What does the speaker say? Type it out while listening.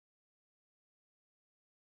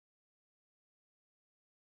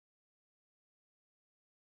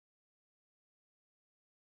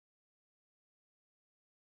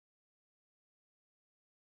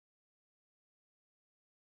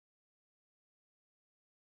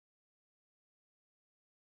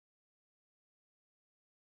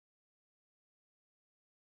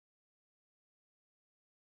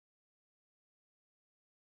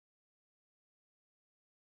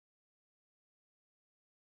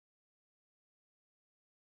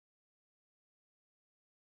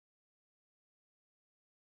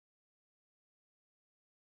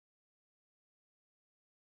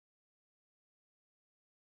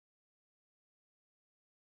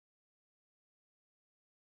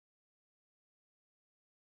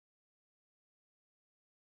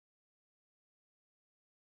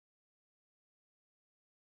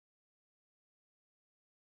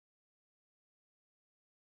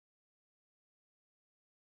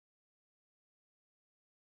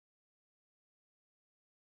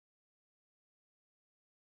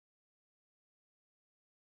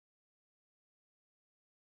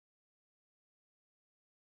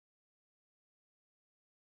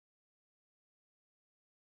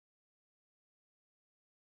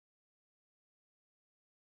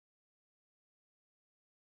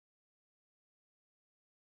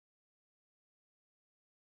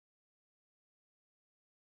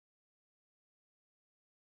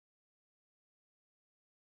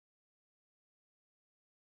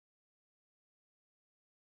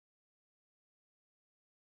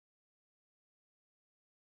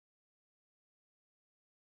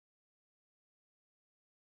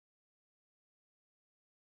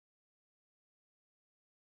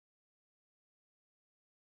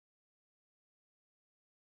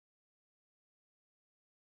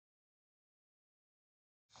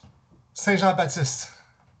Saint Jean Baptiste.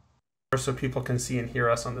 So people can see and hear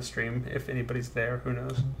us on the stream. If anybody's there, who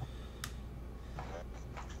knows?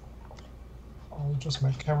 I'll adjust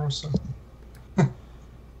my camera so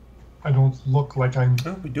I don't look like I'm...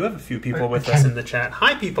 Oh, we do have a few people with us in the chat.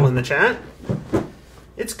 Hi, people in the chat.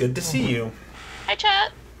 It's good to see you. Hi,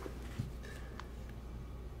 chat.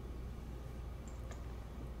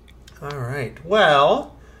 All right.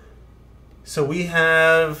 Well, so we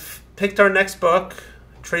have picked our next book.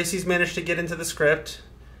 Tracy's managed to get into the script.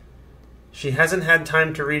 She hasn't had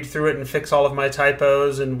time to read through it and fix all of my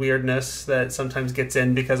typos and weirdness that sometimes gets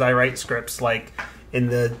in because I write scripts like in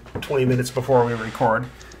the 20 minutes before we record.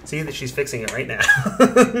 See that she's fixing it right now.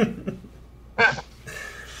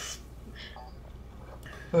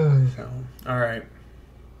 So, all right.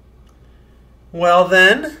 Well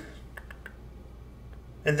then,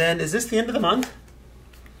 and then is this the end of the month?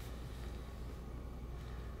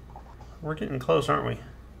 We're getting close, aren't we?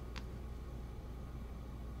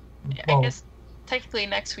 Yeah, I guess technically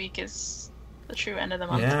next week is the true end of the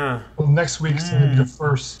month. Yeah. Well, next week's going to be the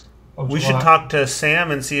first of We July. should talk to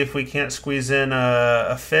Sam and see if we can't squeeze in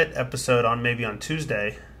a fit episode on maybe on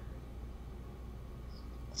Tuesday.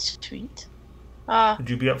 Sweet. Would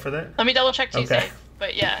you be up for that? Let me double check Tuesday. Okay.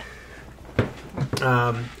 But yeah.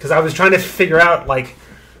 Because I was trying to figure out, like,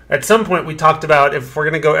 at some point we talked about if we're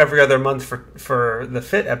going to go every other month for the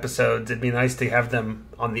fit episodes, it'd be nice to have them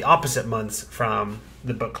on the opposite months from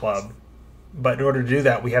the book club. But in order to do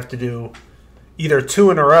that, we have to do either 2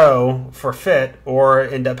 in a row for fit or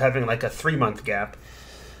end up having like a 3-month gap.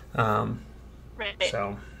 Right.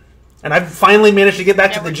 So, and I've finally managed to get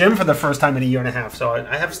back to the gym for the first time in a year and a half, so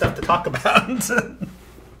I have stuff to talk about.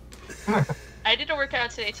 I did a workout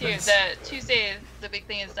today too. The Tuesday, the big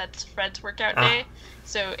thing is that's Fred's workout day.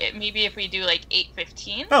 So maybe if we do like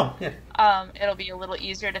 8:15. Oh yeah. It'll be a little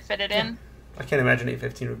easier to fit it in. I can't imagine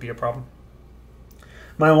 8:15 would be a problem.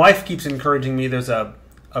 My wife keeps encouraging me. There's a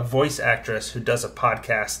voice actress who does a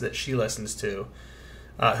podcast that she listens to,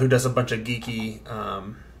 who does a bunch of geeky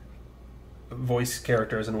voice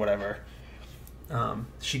characters and whatever.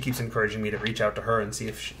 She keeps encouraging me to reach out to her and see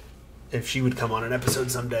if she would come on an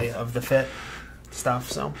episode someday of the fit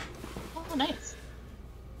stuff. So, Oh, nice.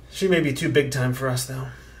 she may be too big time for us though.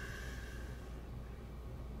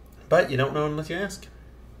 But you don't know unless you ask.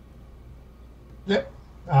 Yep.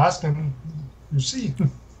 Ask and you see.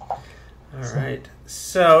 All right.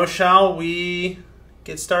 So, shall we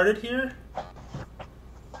get started here?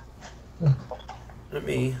 Let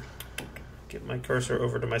me get my cursor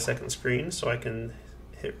over to my second screen so I can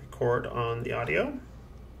hit record on the audio,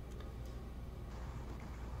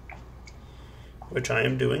 which I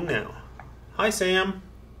am doing now. Hi, Sam.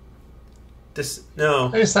 No,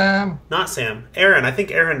 Hey, Sam. not Sam. Aaron. I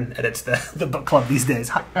think Aaron edits the book club these days.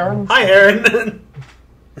 Hi, Aaron. Hi, Aaron.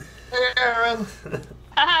 Hey, Aaron.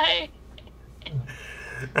 Hi.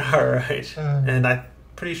 All right. And I'm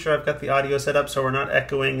pretty sure I've got the audio set up so we're not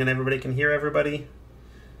echoing and everybody can hear everybody.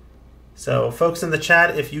 So, folks in the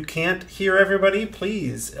chat, if you can't hear everybody,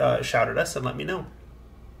 please shout at us and let me know.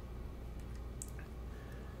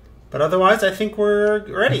 But otherwise, I think we're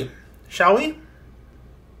ready. Shall we?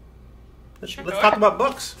 Let's talk about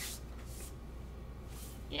books.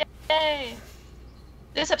 Yay!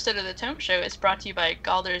 This episode of the Tome Show is brought to you by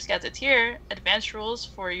Galder's Gazetteer, advanced rules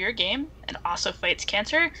for your game, and also fights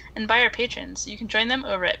cancer, and by our patrons. You can join them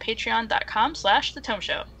over at patreon.com/The Tome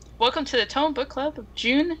Show. Welcome to the Tome Book Club of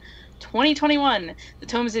June 2021. The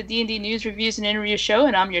Tome is a D&D news, reviews, and interview show,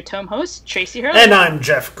 and I'm your Tome host, Tracy Hurley. And I'm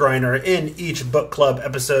Jeff Greiner. In each book club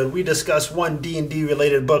episode, we discuss one D&D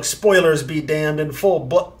related book, spoilers be damned, in full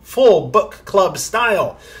book club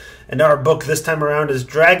style. And our book this time around is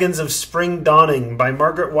Dragons of Spring Dawning by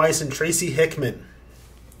Margaret Weiss and Tracy Hickman.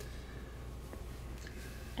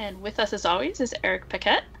 And with us, as always, is Eric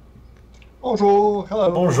Paquette. Bonjour. Hello.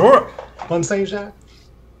 Bonjour. Bon Saint Jean.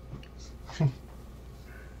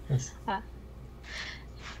 Yes.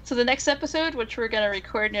 So the next episode, which we're going to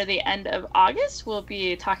record near the end of August, we'll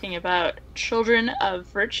be talking about Children of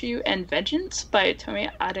Virtue and Vengeance by Tome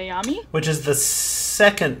Adeyemi. Which is the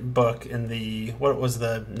second book in the... What was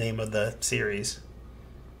the name of the series?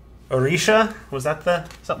 Orisha? Was that the...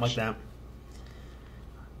 Something like that.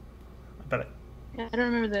 I bet it... Yeah, I don't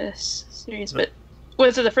remember this series, but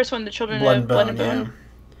was it the first one, The Children Blood of and Blood and Bone, Bone?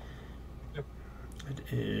 Yep.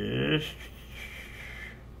 It is...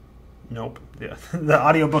 Nope. The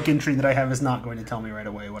audiobook entry that I have is not going to tell me right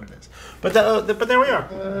away what it is. But there we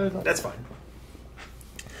are. That's fine.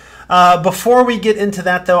 Before we get into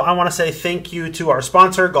that, though, I want to say thank you to our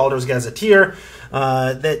sponsor, Galder's Gazetteer.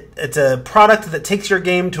 That it's a product that takes your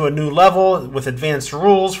game to a new level with advanced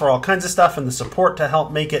rules for all kinds of stuff and the support to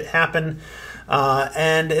help make it happen.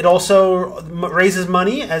 And it also raises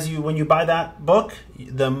money when you buy that book.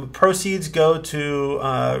 The proceeds go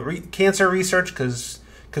to cancer research because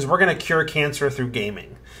we're going to cure cancer through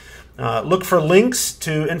gaming. Look for links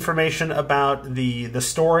to information about the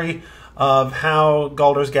story of how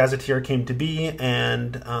Galder's Gazetteer came to be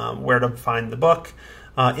and where to find the book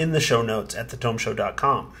in the show notes at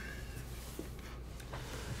thetomeshow.com.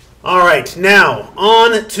 All right, now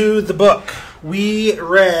on to the book. We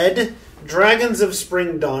read Dragons of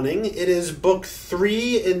Spring Dawning. It is book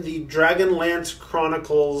 3 in the Dragonlance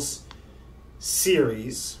Chronicles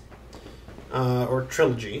series, or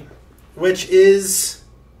trilogy, which is,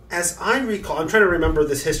 as I recall, I'm trying to remember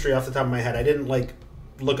this history off the top of my head. I didn't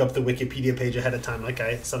look up the Wikipedia page ahead of time like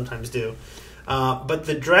I sometimes do. But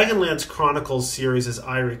the Dragonlance Chronicles series, as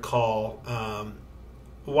I recall,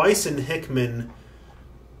 Weiss and Hickman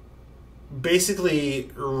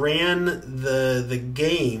basically ran the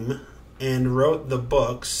game and wrote the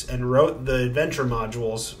books and wrote the adventure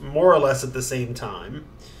modules more or less at the same time.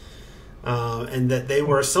 And that they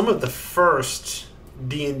were some of the first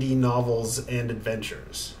D&D novels and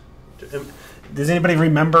adventures. Does anybody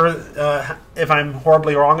remember if I'm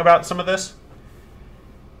horribly wrong about some of this?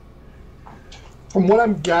 From what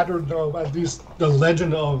I'm gathered, though, at least the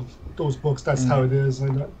legend of those books, that's how it is.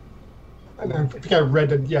 And I think I read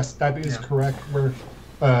that, yes, that is correct, where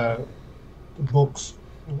the books...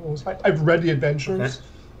 I've read the adventures.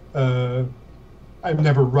 Okay. I've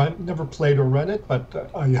never played or run it, but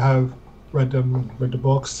I have read them, read the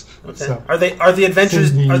books. Okay. So, are the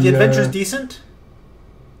adventures decent?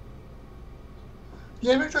 The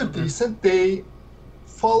adventures are decent. They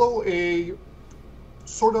follow a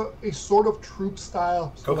sort of troop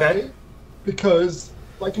style play, because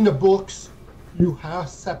like in the books, you have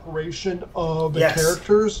separation of the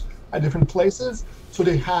characters at different places. So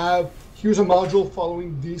they have, here's a module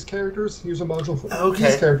following these characters, here's a module for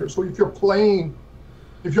these characters. So if you're playing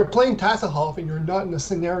Tasselhoff and you're not in the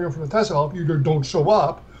scenario for the Tasselhoff, you either don't show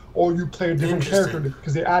up or you play a different character,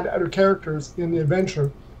 because they add other characters in the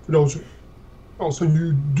adventure for those. Also,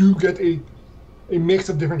 you do get a mix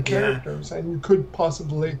of different characters, and you could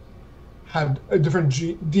possibly have a different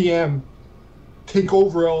DM take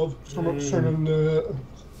over of some certain.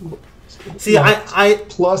 See,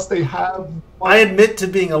 plus they have. I admit to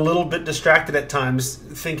being a little bit distracted at times,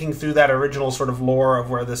 thinking through that original sort of lore of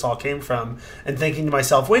where this all came from, and thinking to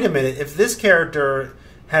myself, "Wait a minute! If this character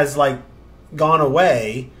has gone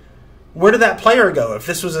away, where did that player go? If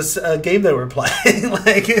this was a game they were playing,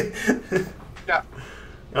 Yeah.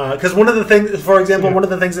 Because one of the things, for example, one of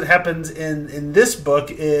the things that happens in this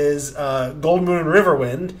book is Gold Moon and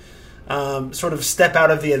Riverwind sort of step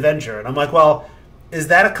out of the adventure, and I'm like, well, is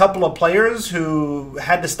that a couple of players who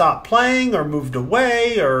had to stop playing or moved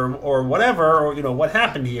away or whatever, or what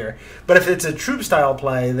happened here? But if it's a troop style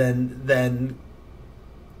play, then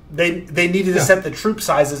they needed to set the troop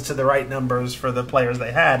sizes to the right numbers for the players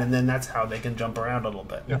they had, and then that's how they can jump around a little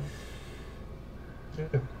bit. Yeah.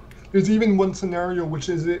 There's even one scenario which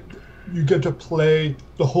is you get to play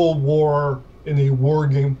the whole war in a war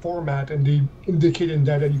game format, and they indicate in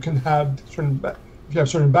that you can have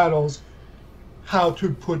certain battles, how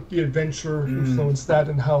to put the adventure influence that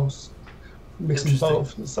and how mix them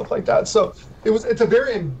both and stuff like that. So it's a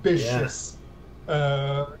very ambitious.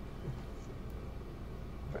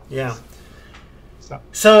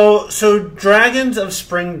 So Dragons of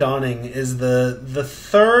Spring Dawning is the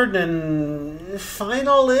third and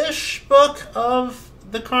final-ish book of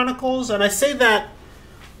the Chronicles, and I say that,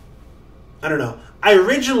 I don't know, I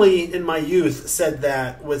originally in my youth said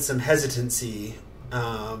that with some hesitancy,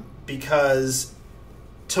 because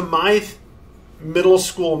to my middle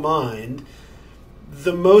school mind,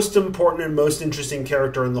 the most important and most interesting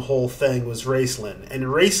character in the whole thing was Raceland, and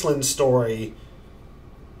Raceland's story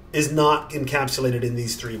is not encapsulated in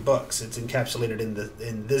these 3 books. It's encapsulated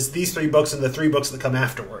in these 3 books and the 3 books that come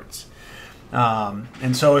afterwards.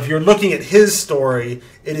 And so if you're looking at his story,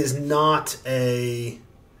 it is not a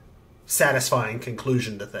satisfying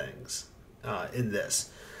conclusion to things in this.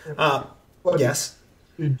 Yes?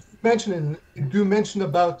 You do mention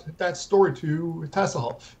about that story to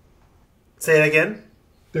Tasselhoff. Say it again?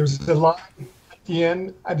 There's the line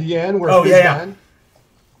at the end where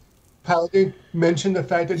Paladin mentioned the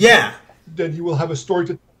fact that that you will have a story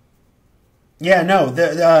to. Yeah, no,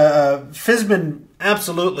 Fizban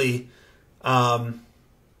absolutely. I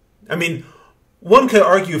mean, one could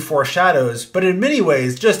argue foreshadows, but in many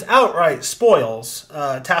ways just outright spoils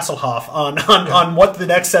Tasselhoff on what the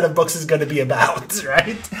next set of books is going to be about,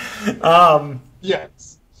 right?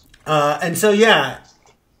 Yes. And so, yeah.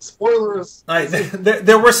 Spoilers.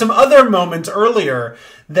 There were some other moments earlier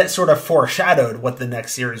that sort of foreshadowed what the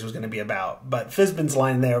next series was going to be about. But Fizban's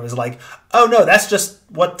line there was like, oh, no, that's just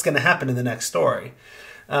what's going to happen in the next story.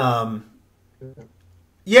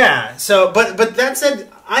 Yeah, so, but that said,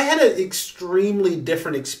 I had an extremely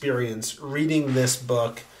different experience reading this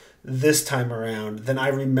book this time around than I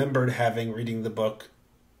remembered having reading the book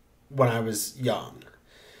when I was young.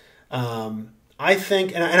 I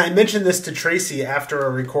think, and I mentioned this to Tracy after a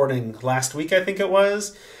recording last week, I think it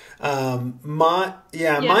was. My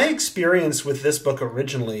experience with this book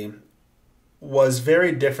originally was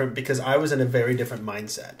very different because I was in a very different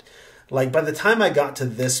mindset. Like, by the time I got to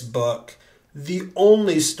this book, the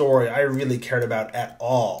only story I really cared about at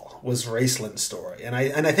all was Raceland's story. And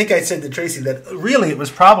I think I said to Tracy that really it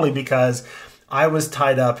was probably because I was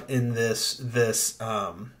tied up in this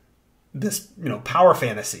power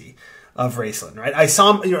fantasy of Raceland, right? I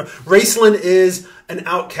saw, Raceland is an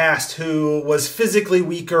outcast who was physically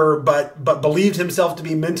weaker, but believed himself to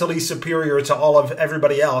be mentally superior to all of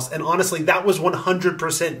everybody else. And honestly, that was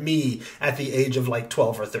 100% me at the age of like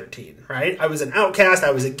 12 or 13, right? I was an outcast.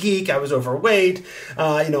 I was a geek. I was overweight.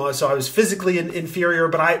 So I was physically inferior,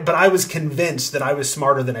 but I was convinced that I was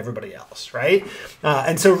smarter than everybody else, right?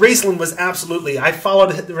 And so Raceland was absolutely, I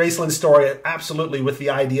followed Raceland's story absolutely with the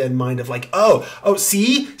idea in mind of like,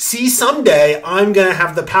 see, someday I'm going to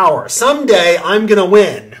have the power. Someday I'm going to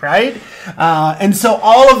win, right? And so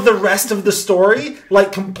all of the rest of the story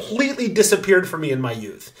like completely disappeared for me in my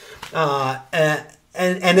youth. And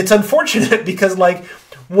it's unfortunate because like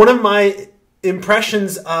one of my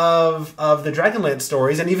impressions of the Dragonlance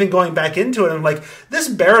stories, and even going back into it, I'm like, this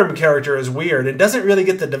Barum character is weird and doesn't really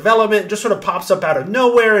get the development, just sort of pops up out of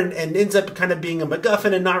nowhere and ends up kind of being a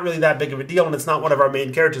MacGuffin and not really that big of a deal, and it's not one of our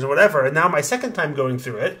main characters or whatever. And now my second time going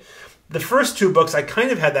through it, the first two books, I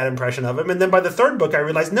kind of had that impression of him. And then by the third book, I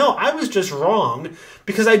realized, no, I was just wrong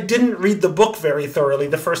because I didn't read the book very thoroughly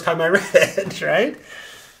the first time I read it, right?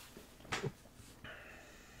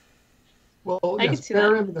 Well, I can see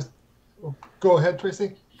that. Go ahead,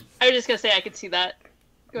 Tracy. I was just going to say I could see that.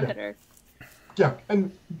 Go ahead, Eric. Yeah,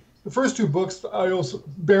 and the first two books,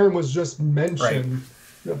 Baron was just mentioned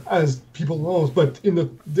as people know, but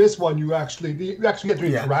in this one, you actually get to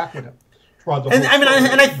interact with him. And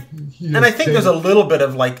I think there's a little bit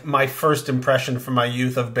of like my first impression from my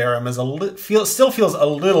youth of Barum still feels a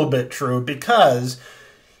little bit true because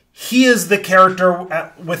he is the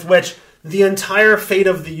character with which the entire fate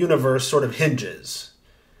of the universe sort of hinges,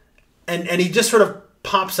 and he just sort of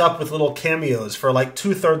pops up with little cameos for like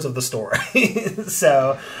 2/3 of the story.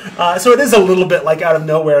 so it is a little bit like out of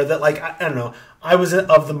nowhere that like I don't know. I was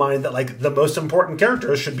of the mind that like the most important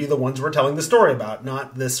characters should be the ones we're telling the story about,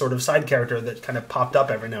 not this sort of side character that kind of popped up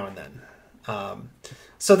every now and then.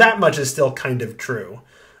 So that much is still kind of true.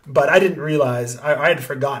 But I didn't realize, I had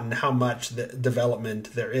forgotten how much the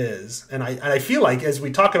development there is. And I feel like as we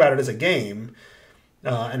talk about it as a game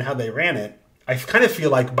and how they ran it, I kind of feel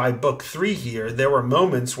like by book 3 here, there were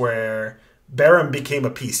moments where Barum became a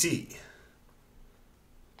PC.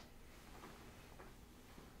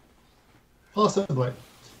 Possibly.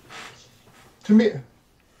 To me,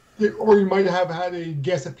 or you might have had a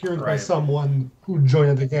guest appearance by someone who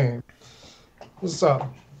joined the game. So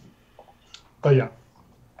anyway,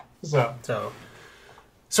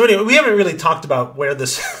 we haven't really talked about where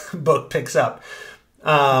this book picks up.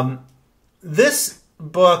 This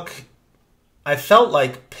book, I felt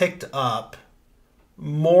like picked up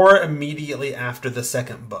more immediately after the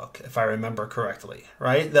second book, if I remember correctly,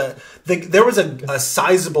 right? There was a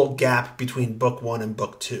sizable gap between book 1 and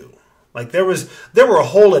book 2. Like there were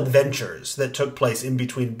whole adventures that took place in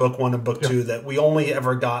between book 1 and book 2 that we only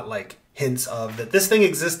ever got like hints of that this thing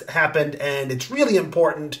happened and it's really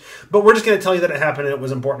important, but we're just going to tell you that it happened and it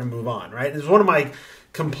was important to move on, right? It was one of my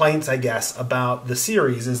complaints, I guess, about the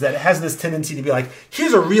series is that it has this tendency to be like,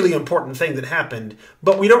 here's a really important thing that happened,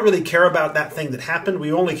 but we don't really care about that thing that happened.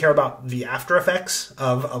 We only care about the after effects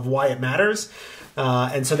of why it matters.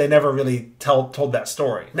 And so they never really told that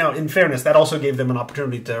story. Now, in fairness, that also gave them an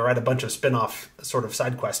opportunity to write a bunch of spin-off sort of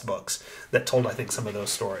side quest books that told, I think, some of those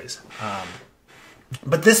stories.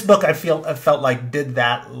 But this book, I felt like did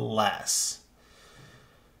that less.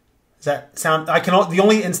 Does that sound? The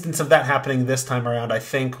only instance of that happening this time around, I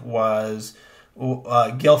think, was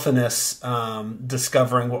Gilfinus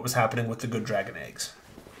discovering what was happening with the good dragon eggs.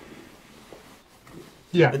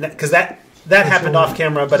 Yeah, because that happened off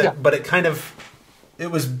camera, but it kind of it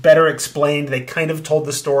was better explained. They kind of told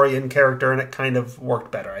the story in character, and it kind of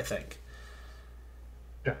worked better, I think.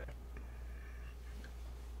 Yeah.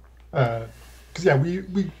 Because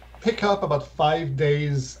we pick up about 5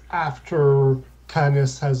 days after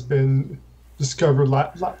Tanis has been discovered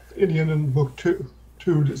in the end of book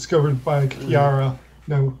two discovered by Kiara.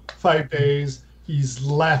 Now 5 days he's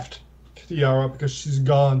left Kiara because she's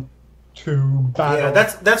gone to battle.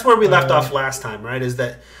 Yeah, that's where we left off last time, right? Is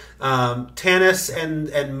that Tanis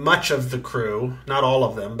and much of the crew, not all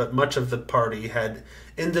of them, but much of the party had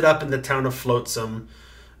ended up in the town of Flotsam.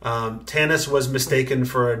 Tanis was mistaken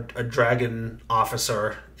for a dragon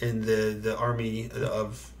officer in the army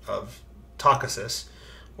of Takasis,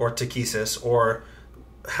 or Takesis, or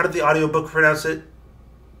how did the audiobook pronounce it?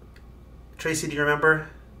 Tracy, do you remember?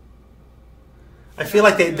 I feel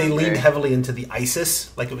like they leaned heavily into the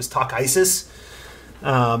Isis, like it was Talk Isis,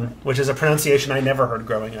 which is a pronunciation I never heard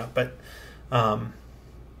growing up, but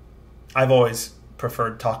I've always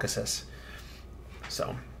preferred Takasis.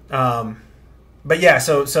 So, but yeah,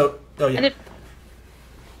 so oh yeah. And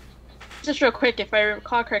just real quick, if I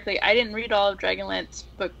recall correctly, I didn't read all of Dragonlance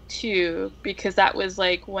book 2 because that was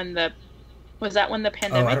like when the pandemic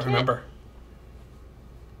hit? I don't remember.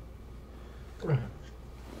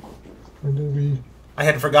 When did we? I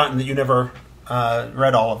had forgotten that you never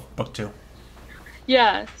read all of book 2.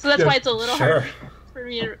 Yeah, so that's why it's a little hard for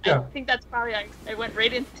me. Yeah. I think that's probably I went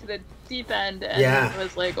right into the deep end and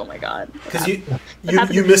was like, oh my god. Because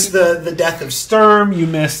you missed the death of Sturm. You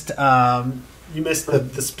missed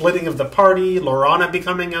the splitting of the party. Laurana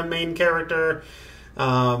becoming a main character.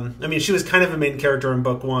 I mean, she was kind of a main character in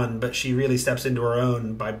book 1, but she really steps into her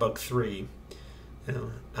own by book 3.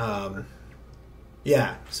 You know,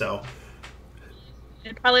 yeah. So.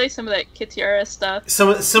 And probably some of that Kitiara stuff. Some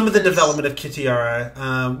of the development of Kitiara.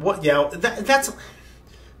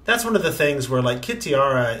 That's one of the things where like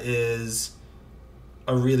Kitiara is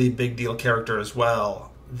a really big deal character as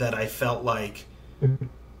well, that I felt like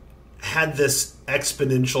had this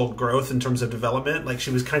exponential growth in terms of development. Like she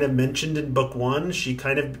was kind of mentioned in book 1. We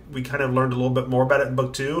kind of learned a little bit more about it in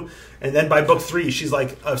book 2, and then by book 3 she's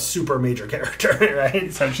like a super major character,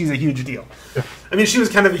 right? So she's a huge deal. I mean, she was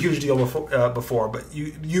kind of a huge deal before, but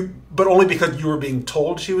but only because you were being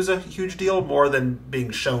told she was a huge deal more than being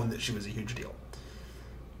shown that she was a huge deal.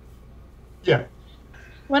 Yeah.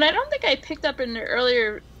 When I don't think I picked up in the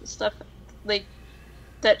earlier stuff like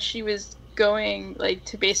that she was going like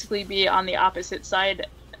to basically be on the opposite side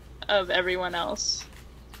of everyone else.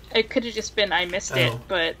 It could have just been I missed it,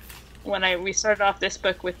 but when we started off this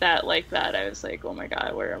book with that like that, I was like, oh my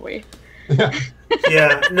god, where are we?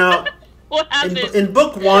 Yeah, no. What happened? In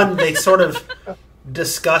book 1, they sort of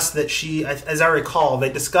discussed that she, as I recall,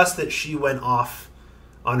 they discussed that she went off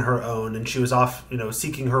on her own and she was off,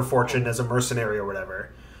 seeking her fortune as a mercenary or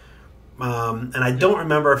whatever. And I don't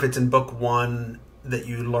remember if it's in book 1 that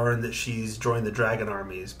you learn that she's joined the dragon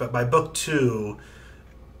armies, but by book 2,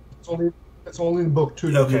 it's only in book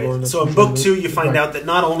 2. Okay, so in book 2 you find out that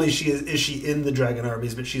not only is she in the dragon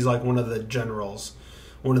armies, but she's like one of the generals,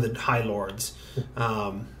 one of the high lords,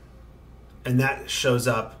 and that shows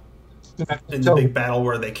up in the big battle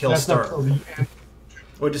where they kill Sturm.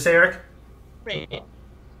 What'd you say, Eric? Right.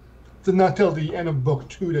 It's not till the end of book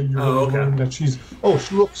 2 that you really learn that she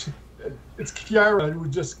looks. It's Kiara who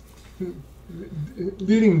just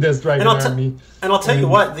leading this dragon army. And I'll tell you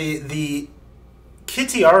what, the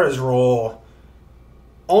Kitiara's role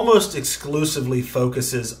almost exclusively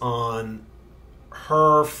focuses on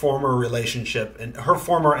her former relationship and her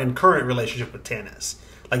former and current relationship with Tanis.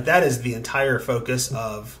 Like that is the entire focus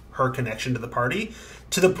of her connection to the party,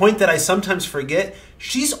 to the point that I sometimes forget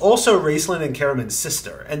she's also Raistlin and Karaman's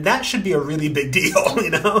sister, and that should be a really big deal,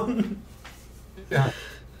 Yeah.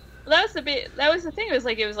 That was the thing.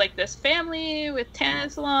 It was like this family with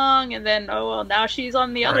Tanis along, and then now she's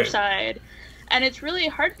on the other side, and it's really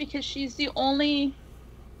hard because she's the only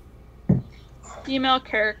female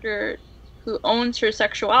character who owns her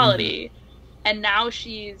sexuality, and now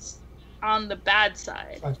she's on the bad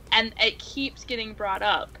side, and it keeps getting brought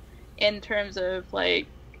up in terms of like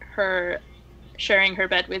her sharing her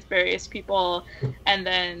bed with various people, and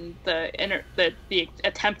then the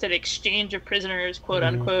attempted exchange of prisoners, quote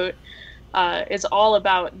unquote, is all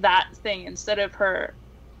about that thing instead of her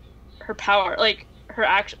power, like her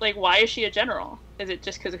action. Like, why is she a general? Is it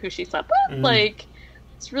just because of who she slept with? Like,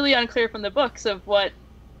 it's really unclear from the books of what.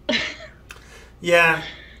 Yeah.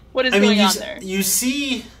 What is going on there? You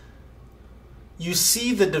see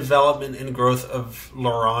the development and growth of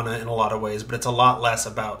Laurana in a lot of ways, but it's a lot less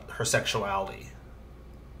about her sexuality.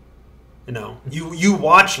 You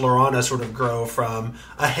watch Lorana sort of grow from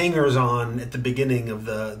a hangers-on at the beginning of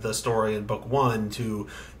the story in book 1 to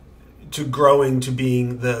growing to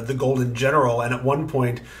being the Golden General, and at one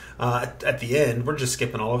point at the end, we're just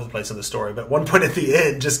skipping all over the place in the story, but at one point at the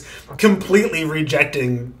end, just completely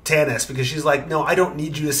rejecting Tanis because she's like, "No, I don't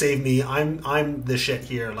need you to save me. I'm the shit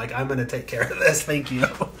here. Like, I'm going to take care of this. Thank you."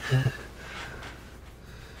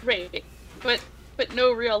 Right, but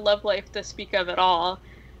no real love life to speak of at all.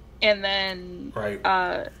 And then,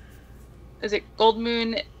 is it Gold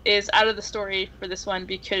Moon is out of the story for this one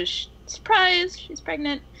because surprise, she's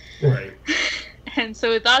pregnant. Right. And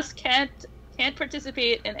so thus can't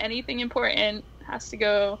participate in anything important. Has to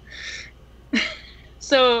go.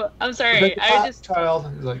 So I'm sorry. I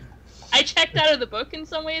checked out of the book in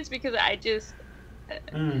some ways because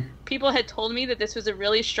people had told me that this was a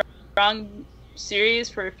really strong series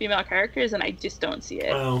for female characters, and I just don't see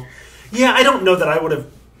it. Well, yeah, I don't know that I would have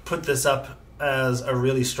put this up as a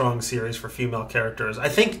really strong series for female characters. I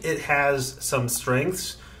think it has some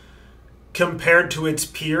strengths compared to its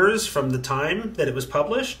peers from the time that it was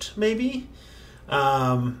published, maybe.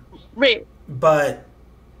 Right. But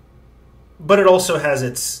it also has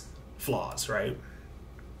its flaws, right?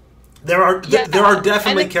 There are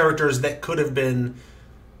definitely characters that could have been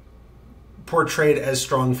portrayed as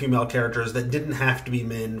strong female characters that didn't have to be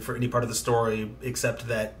men for any part of the story, except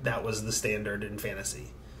that was the standard in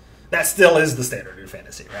fantasy. That still is the standard in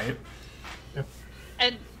fantasy, right? Yep.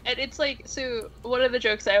 And it's like, so one of the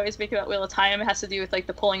jokes I always make about Wheel of Time has to do with like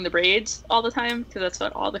the pulling the braids all the time, because that's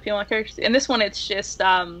what all the female characters do. In this one, it's just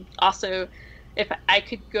also, if I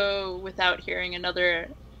could go without hearing another,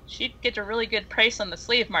 she'd get a really good price on the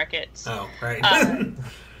slave market. Oh, right.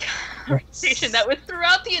 Conversation that was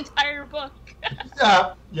throughout the entire book.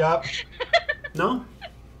 Yeah. No.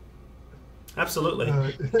 Absolutely.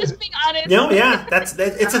 Just being honest. No, yeah, it's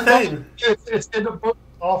a thing. It's in the book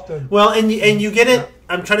often. Well, and you get it.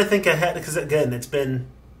 I'm trying to think ahead because again, it's been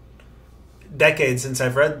decades since I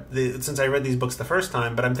read these books the first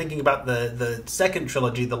time. But I'm thinking about the second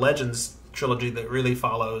trilogy, the Legends trilogy, that really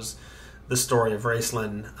follows the story of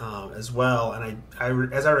Raceland as well. And I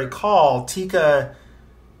as I recall, Tika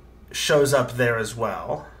shows up there as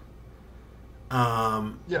well.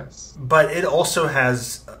 Yes, but it also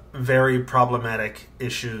has very problematic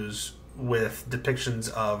issues with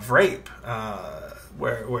depictions of rape,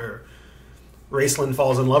 where Raceland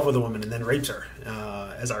falls in love with a woman and then rapes her,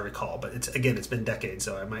 as I recall. But it's been decades,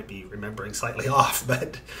 so I might be remembering slightly off.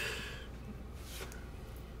 But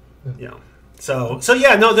so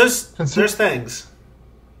yeah, no, there's things.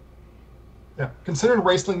 Yeah, considering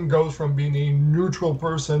Raceland goes from being a neutral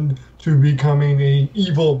person to becoming a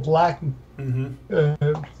evil black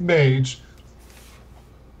mage,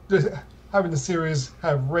 having the series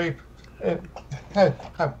have rape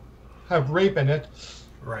have rape in it,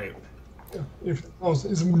 right?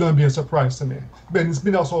 It's going to be a surprise to me. But it's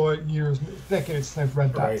been also decades since I've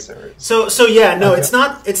read that series. So yeah, no, it's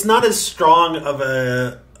not as strong of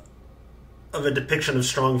a depiction of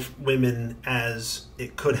strong women as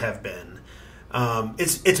it could have been.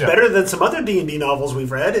 It's better than some other D&D novels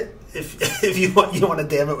we've read. If you want to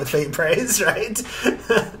damn it with faint praise, right?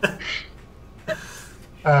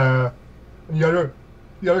 The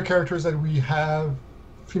other characters that we have,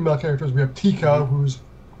 female characters, we have Tika, who's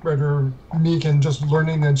rather meek and just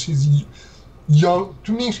learning, and she's young.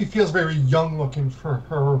 To me, she feels very young looking for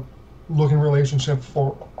her looking relationship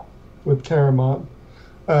with Caramon.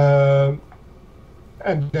 And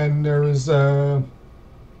then there is the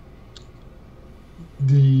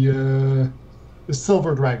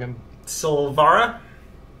Silver Dragon. Silvara,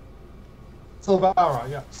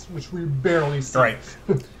 yes, which we barely see. Right.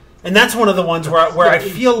 And that's one of the ones where I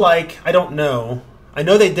feel like, I don't know. I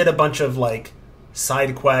know they did a bunch of like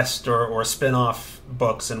side quest or spin-off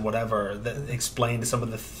books and whatever that explained some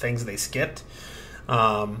of the things they skipped.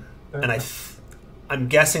 And I'm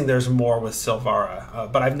guessing there's more with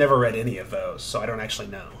Silvara, but I've never read any of those, so I don't actually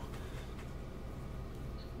know.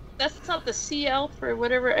 That's not the CL for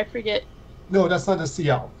whatever, I forget. No, that's not the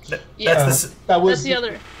CL. That's the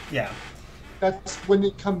other. Yeah. That's when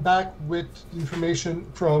they come back with information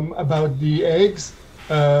about the eggs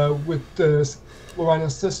with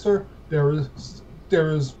Lorana's sister. There is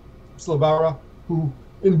Silvara, who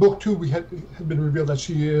in book 2 we had been revealed that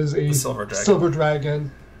she is a silver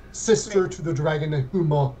dragon sister to the dragon that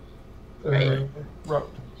Huma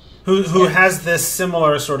wrote. Who has this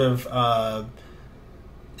similar sort of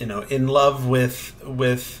in love with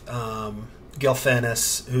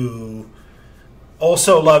Gilthanis, who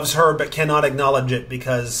also loves her but cannot acknowledge it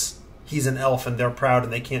because he's an elf and they're proud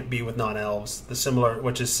and they can't be with non-elves.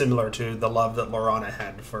 Which is similar to the love that Lorana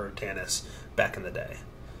had for Tanis back in the day.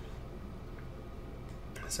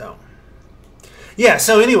 So, yeah.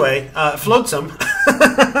 So anyway, flotsam,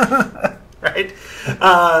 right?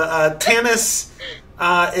 Tanis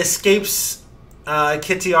escapes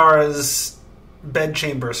Kitiara's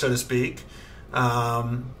bedchamber, so to speak.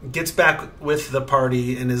 Gets back with the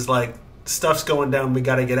party and is like, stuff's going down, we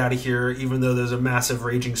gotta get out of here, even though there's a massive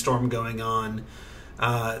raging storm going on.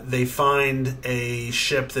 They find a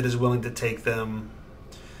ship that is willing to take them,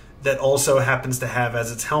 that also happens to have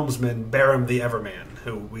as its helmsman Barum the Everman,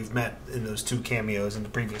 who we've met in those 2 cameos in the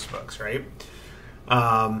previous books, right?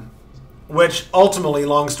 Which ultimately,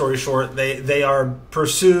 long story short, they are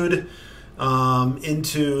pursued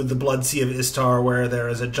into the Blood Sea of Istar, where there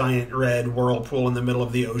is a giant red whirlpool in the middle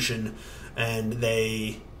of the ocean, and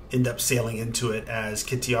they end up sailing into it as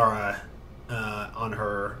Kitiara on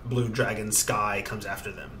her blue dragon Sky comes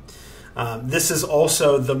after them. This is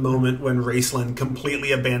also the moment when Raceland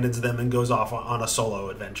completely abandons them and goes off on a solo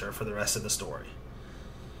adventure for the rest of the story.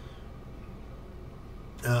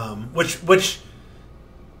 Which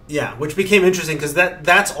became interesting because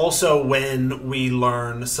that's also when we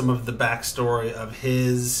learn some of the backstory of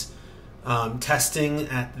his testing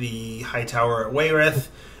at the High Tower at Wayreth,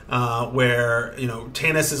 where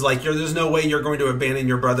Tanis is like, there's no way you're going to abandon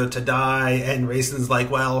your brother to die, and Raceland's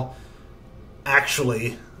like, well,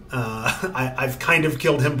 actually, I've kind of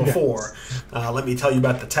killed him before. Let me tell you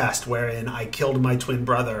about the test wherein I killed my twin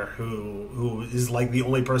brother, who is like the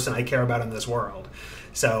only person I care about in this world.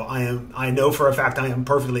 So I know for a fact I am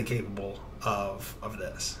perfectly capable of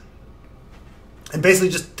this. And basically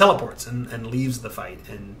just teleports and leaves the fight.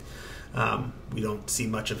 And we don't see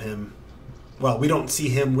much of him. Well, we don't see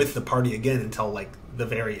him with the party again until like the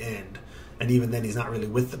very end. And even then he's not really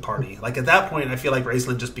with the party. Like at that point I feel like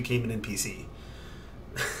Raceland just became an NPC.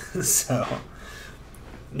 So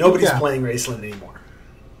nobody's playing Raceland anymore.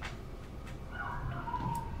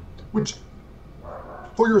 Which,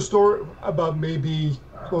 for your story about maybe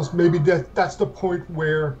that's the point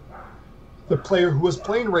where the player who was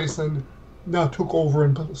playing Raceland now took over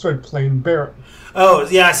and started playing Baron. Oh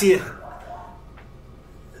yeah, see.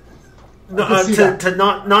 No,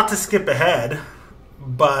 not to skip ahead,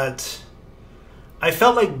 but I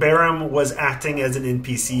felt like Barum was acting as an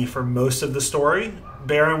NPC for most of the story.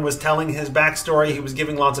 Barum was telling his backstory. He was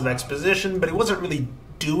giving lots of exposition, but he wasn't really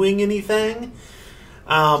doing anything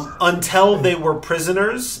until they were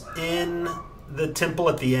prisoners in the temple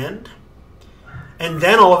at the end. And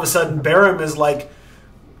then all of a sudden, Barum is like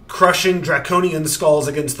crushing draconian skulls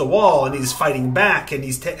against the wall, and he's fighting back, and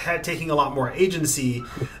he's taking a lot more agency.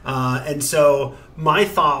 And so my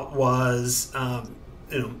thought was,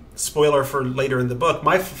 spoiler for later in the book,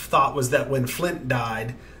 my thought was that when Flint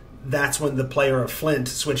died, that's when the player of Flint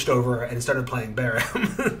switched over and started playing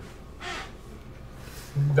Barum.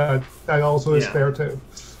 that also is fair too.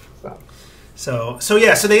 So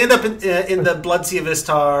they end up in the Blood Sea of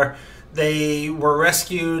Istar. They were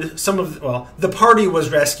rescued. The party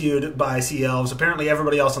was rescued by Sea Elves. Apparently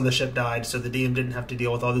everybody else on the ship died, so the DM didn't have to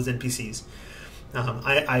deal with all those NPCs.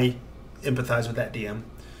 I empathize with that DM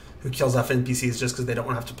who kills off NPCs just because they don't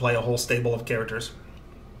want to have to play a whole stable of characters.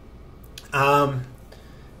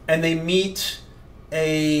 And they meet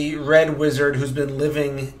a red wizard who's been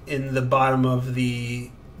living in the bottom of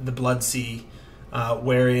the Blood Sea,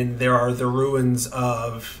 wherein there are the ruins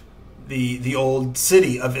of the old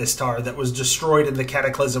city of Istar that was destroyed in the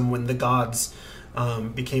cataclysm when the gods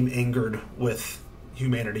became angered with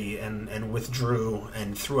humanity and withdrew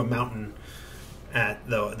and threw a mountain at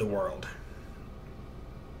the world.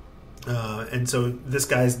 And so this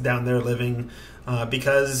guy's down there living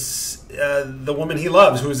because the woman he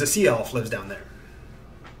loves, who is a sea elf, lives down there.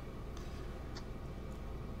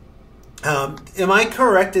 Am I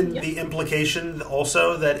correct in the implication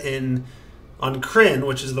also that on Krynn,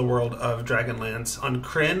 which is the world of Dragonlance, on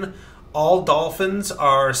Krynn, all dolphins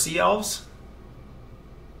are sea elves?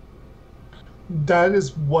 That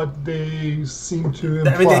is what they seem to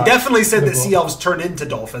imply. I mean, they definitely said that sea elves turn into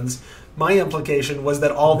dolphins. My implication was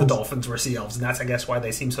that all the dolphins were sea elves, and that's, I guess, why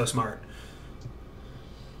they seem so smart.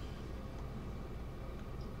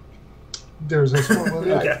 There's a small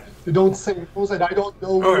one. Okay. They don't say most, and I don't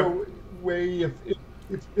know way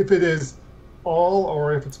if it is all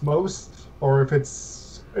or if it's most or if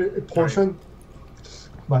it's a portion.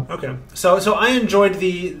 But okay, so I enjoyed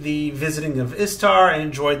the visiting of Istar. I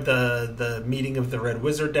enjoyed the meeting of the Red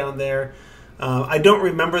Wizard down there. I don't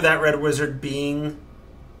remember that Red Wizard being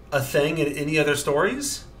a thing in any other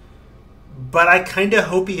stories, but I kind of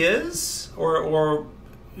hope he is, or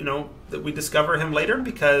that we discover him later,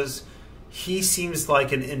 because he seems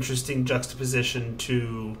like an interesting juxtaposition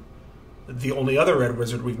to the only other Red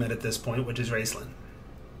Wizard we've met at this point, which is Raistlin.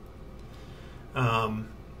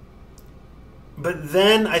 But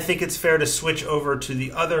then I think it's fair to switch over to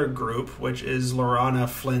the other group, which is Lorana,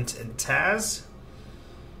 Flint, and Taz.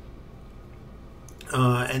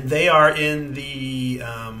 And they are in the...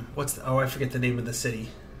 I forget the name of the city.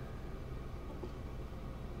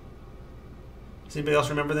 Does anybody else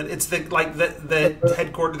remember that? It's the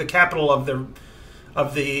headquarters, the capital of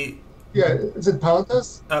the. Yeah, is it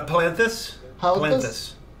Palanthas? Palanthas.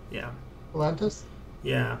 Palanthas. Yeah. Palanthas.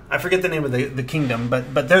 Yeah, I forget the name of the kingdom,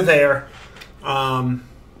 but they're there, and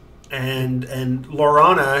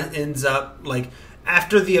Lorana ends up like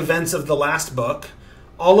after the events of the last book,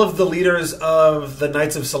 all of the leaders of the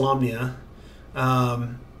Knights of Solamnia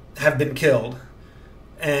have been killed,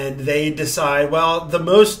 and they decide, well, the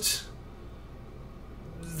most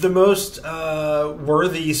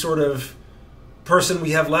worthy sort of person we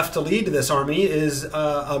have left to lead this army is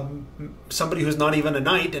somebody who's not even a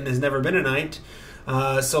knight and has never been a knight.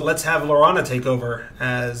 So let's have Lorana take over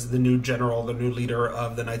as the new general, the new leader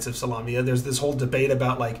of the Knights of Solamnia. There's this whole debate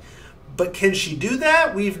about like, but can she do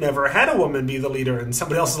that? We've never had a woman be the leader. And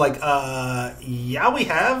somebody else is like, yeah, we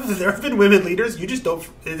have. There have been women leaders. You just don't.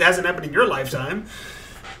 It hasn't happened in your lifetime.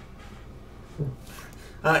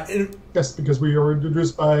 Yes, because we were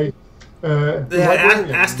introduced by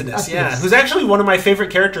Astinus, yeah, who's actually one of my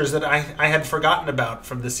favorite characters that I had forgotten about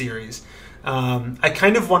from the series. I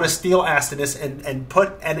kind of want to steal Astinus and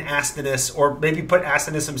put an Astinus, or maybe put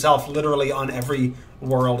Astinus himself literally on every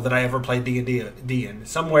world that I ever played D&D in.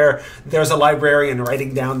 Somewhere there's a librarian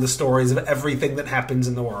writing down the stories of everything that happens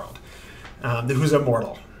in the world, who's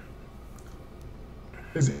immortal.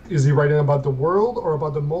 Is he writing about the world or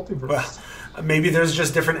about the multiverse? Well, maybe there's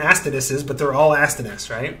just different Astinuses, but they're all Astinus,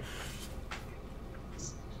 right?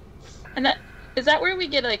 And is that where we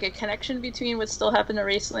get like a connection between what still happened to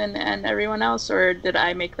Raistlin and everyone else, or did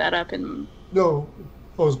I make that up? No.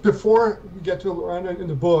 Well, before we get to Lorana in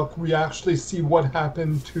the book, we actually see what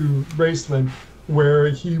happened to Raistlin, where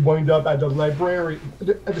he wound up at the library,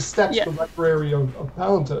 at the steps of the library of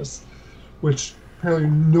Palanthas, which apparently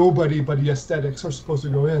nobody but the aesthetics are supposed to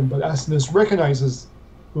go in. But Astinus recognizes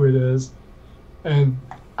who it is and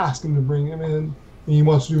asks him to bring him in. And he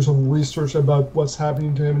wants to do some research about what's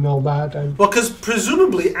happening to him and all that. And well, because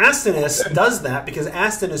presumably Astinus does that because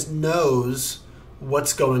Astinus knows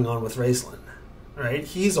what's going on with Raistlin, right?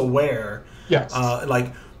 He's aware. Yes.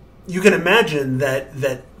 Like, you can imagine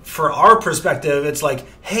that for our perspective, it's like,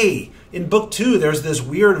 hey, in book 2, there's this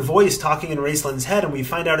weird voice talking in Raistlin's head, and we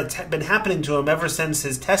find out it's been happening to him ever since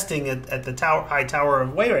his testing at the High Tower of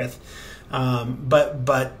Wayreth.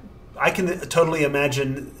 But I can totally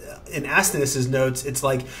imagine in Astinus's notes, it's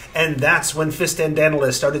like, and that's when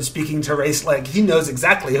Fistandanilus started speaking to Raistlin. Like, he knows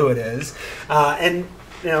exactly who it is, and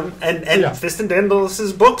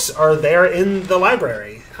Fistandanilus' books are there in the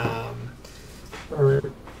library.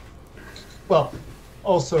 Well,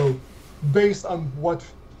 also based on what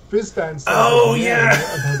Fistan said. Oh yeah,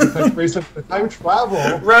 about the time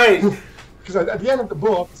travel, right? Because at the end of the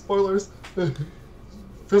book, spoilers,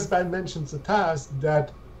 Fistan mentions the task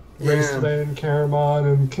that Raistlin,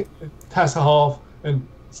 Caramon, and Tassahoff, and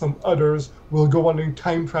some others will go on a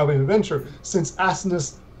time traveling adventure. Since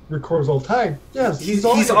Astinus records all time, yes, he's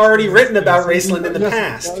already written about Raistlin in the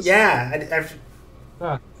past. Yeah,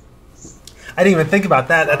 I didn't even think about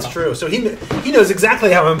that. That's true. So he knows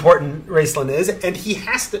exactly how important Raistlin is, and he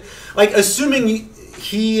has to, like, assuming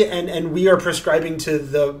he and we are prescribing to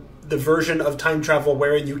the version of time travel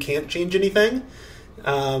wherein you can't change anything.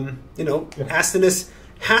 Astinus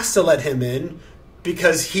has to let him in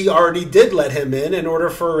because he already did let him in order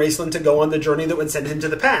for Raistlin to go on the journey that would send him to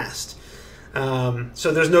the past.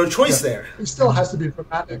 So there's no choice there. He still has to be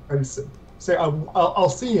dramatic and say, I'll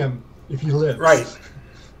see him if he lives.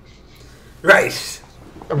 Right.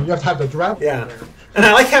 I mean, you have to have the drama. Yeah. And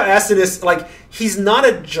I like how Astinus, like, he's not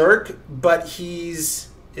a jerk, but he's,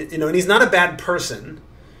 and he's not a bad person.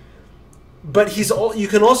 But you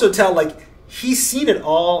can also tell, like, he's seen it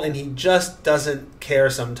all, and he just doesn't care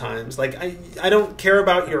sometimes. Like, I don't care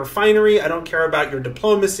about your finery. I don't care about your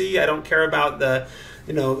diplomacy. I don't care about the,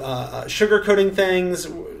 sugarcoating things,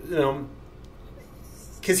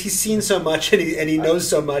 because he's seen so much and he knows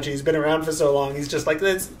so much. And he's been around for so long. He's just like,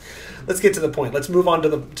 let's get to the point. Let's move on to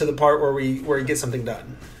the part where we get something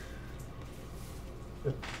done.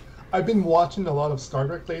 I've been watching a lot of Star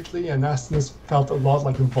Trek lately, and Astinus felt a lot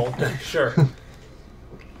like a Vulcan. Sure.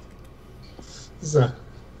 So,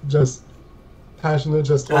 just passionate,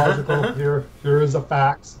 just logical. Here is the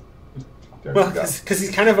facts. Well, because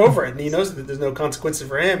he's kind of over it, and he knows that there's no consequences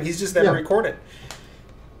for him. He's just there to record it.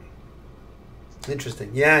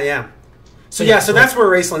 Interesting. Yeah. So so that's where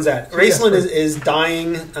Raceland's at. Raceland is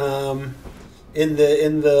dying in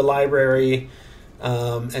the library,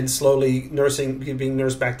 and slowly being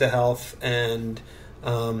nursed back to health, and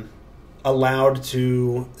allowed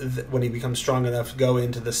to, when he becomes strong enough, go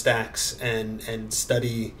into the stacks and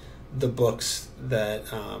study the books that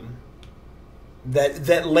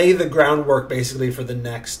lay the groundwork basically for the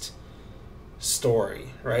next story.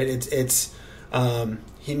 Right? It's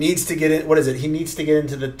he needs to get in. What is it? He needs to get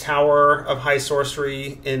into the Tower of High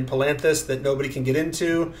Sorcery in Palanthas that nobody can get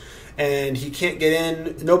into, and he can't get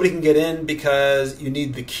in. Nobody can get in because you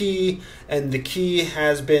need the key, and the key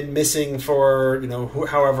has been missing for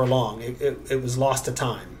however long. It was lost to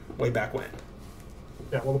time way back when.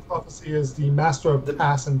 Yeah. Well, the prophecy is the master of the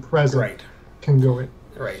past and present can go in.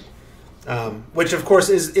 Right. Which of course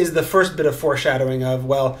is the first bit of foreshadowing of,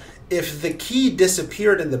 well, if the key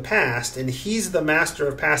disappeared in the past and he's the master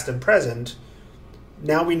of past and present,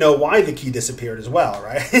 now we know why the key disappeared as well,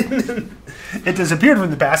 right? It disappeared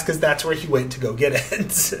from the past because that's where he went to go get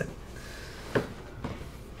it.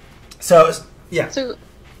 So, yeah. So,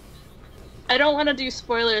 I don't want to do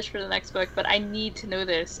spoilers for the next book, but I need to know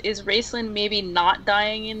this. Is Raceland maybe not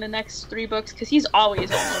dying in the next 3 books? Because he's always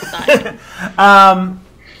almost dying.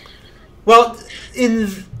 Well,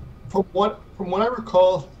 from what I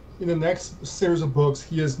recall, in the next series of books,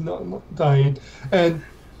 he is not dying, and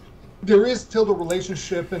there is still the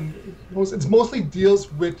relationship, and it's mostly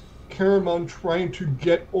deals with Caramon trying to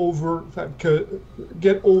get over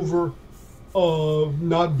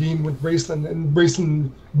not being with Raceland, and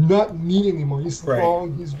Raceland not needing anymore. He's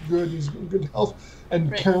strong, he's good, he's in good health,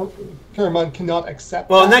 and Caramon cannot accept.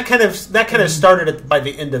 Well, and that kind of started by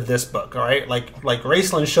the end of this book, all right? Like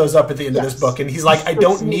Raceland shows up at the end of this book, and he's like, "I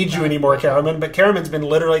don't need you anymore, Caramon." But Caramon's been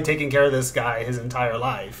literally taking care of this guy his entire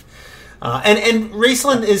life. And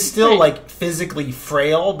Raceland is still like physically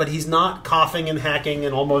frail, but he's not coughing and hacking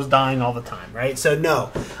and almost dying all the time, right? So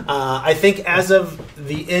no, I think as of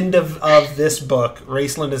the end of this book,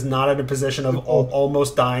 Raceland is not in a position of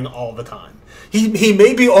almost dying all the time. He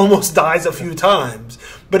maybe almost dies a few times,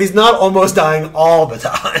 but he's not almost dying all the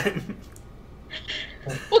time.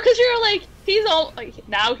 Well, because you're like,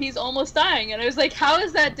 now he's almost dying, and I was like, how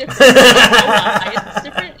is that different? I don't know why it's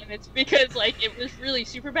different, and it's because like it was really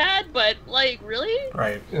super bad, but like really,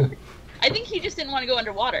 right? I think he just didn't want to go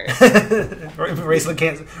underwater. Raceland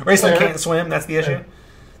can't swim. That's the issue.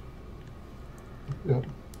 Yeah.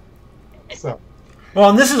 So. Well,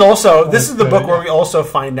 and this is the book where we also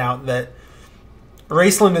find out that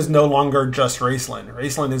Raceland is no longer just Raceland.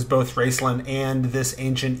 Raceland is both Raceland and this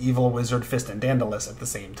ancient evil wizard Fist and Dandalus at the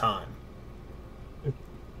same time.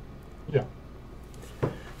 Yeah.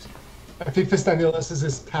 I think Fist and Dandalus is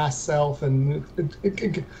his past self, and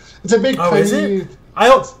it's a big tiny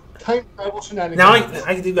time travel shenanigans. Now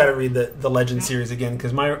I do got to read the Legend series again,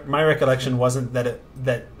 because my recollection wasn't that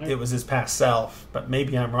it was his past self, but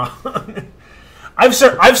maybe I'm wrong. I've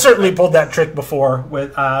certainly pulled that trick before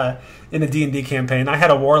with in a D&D campaign. I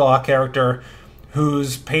had a warlock character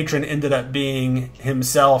whose patron ended up being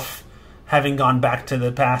himself, having gone back to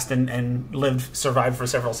the past and survived for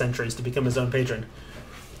several centuries to become his own patron.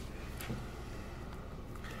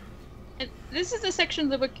 And this is the section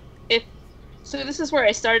of the book. This is where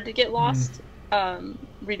I started to get lost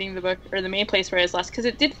reading the book, or the main place where I was lost, because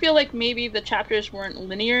it did feel like maybe the chapters weren't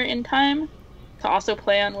linear in time to also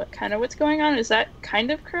play on what's going on. Is that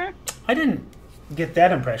kind of correct? I didn't get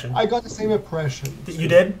that impression. I got the same impression. You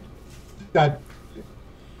did? That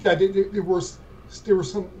there was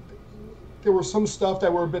some stuff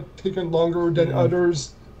that were a bit taken longer than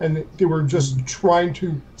others, and they were just trying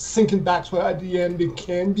to sink it back so at the end they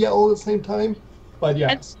can be all at the same time. But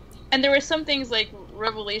yes. And there were some things like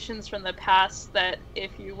revelations from the past that if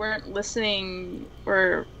you weren't listening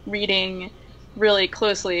or reading really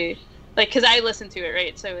closely, like, because I listened to it,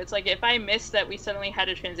 right? So it's like if I missed that we suddenly had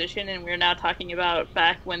a transition and we're now talking about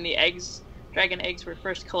back when the dragon eggs were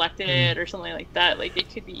first collected or something like that, like it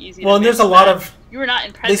could be easy. Well, and there's a lot of... You were not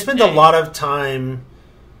in present They spend a lot of time...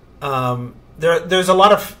 there's a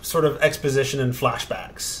lot of sort of exposition and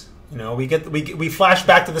flashbacks. You know, we flash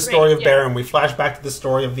back to the story of Baron. We flash back to the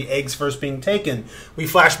story of the eggs first being taken. We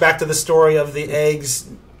flash back to the story of the eggs...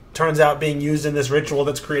 turns out being used in this ritual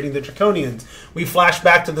that's creating the Draconians. We flash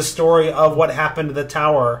back to the story of what happened to the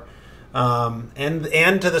tower,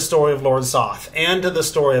 and to the story of Lord Soth, and to the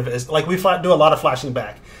story of we do a lot of flashing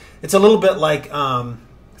back. It's a little bit like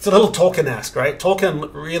it's a little Tolkien-esque, right?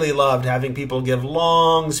 Tolkien really loved having people give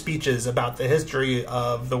long speeches about the history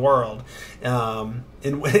of the world. In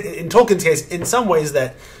Tolkien's case, in some ways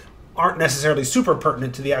that aren't necessarily super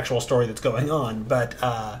pertinent to the actual story that's going on, but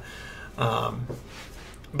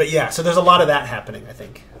yeah. So there's a lot of that happening, I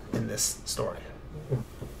think, in this story.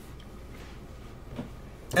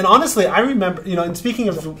 And honestly, I remember, and speaking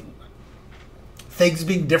of things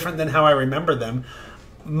being different than how I remember them,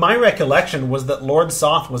 my recollection was that Lord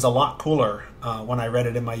Soth was a lot cooler when I read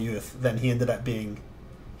it in my youth than he ended up being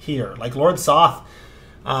here. Like, Lord Soth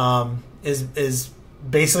is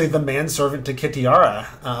basically the manservant to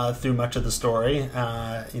Kitiara through much of the story,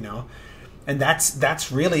 and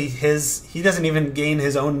that's really his. He doesn't even gain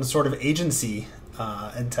his own sort of agency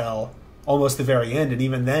until almost the very end, and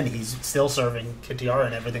even then he's still serving Kitiara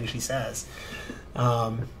and everything she says.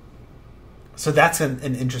 So that's an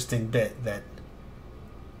interesting bit that,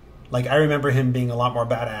 like, I remember him being a lot more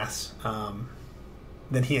badass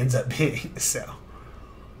than he ends up being. So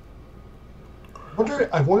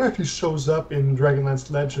I wonder if he shows up in Dragonlance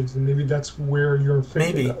Legends, and maybe that's where you're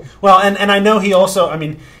thinking of. Well, and I know he also, I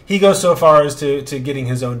mean, he goes so far as to getting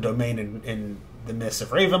his own domain in the Mists of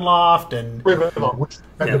Ravenloft, and Ravenloft, which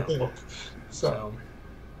the book. So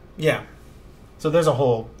yeah. So there's a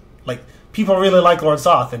whole, like, people really like Lord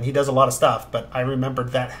Soth, and he does a lot of stuff, but I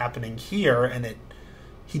remembered that happening here, and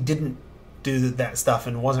he didn't do that stuff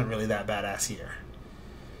and wasn't really that badass here.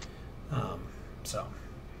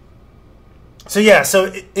 So yeah.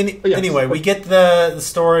 So anyway, we get the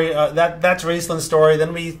story that's Raislin's story.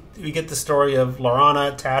 Then we get the story of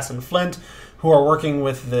Laurana, Tass, and Flint, who are working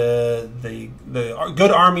with the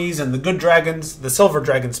good armies and the good dragons. The silver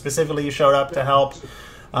dragons specifically showed up to help,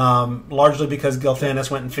 largely because Gilthanas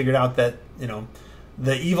went and figured out that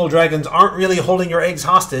the evil dragons aren't really holding your eggs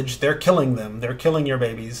hostage. They're killing them. They're killing your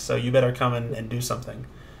babies. So you better come and do something.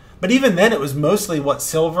 But even then, it was mostly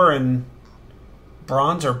silver and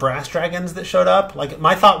bronze or brass dragons that showed up. Like,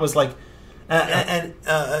 my thought was like,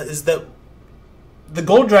 is that the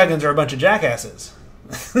gold dragons are a bunch of jackasses,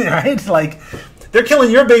 right? Like, they're killing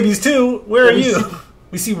your babies too. Where are you?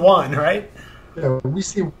 We see one, right? Yeah, we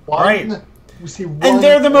see one. Right. We see one. And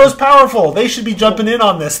they're the most powerful. They should be jumping in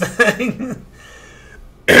on this thing.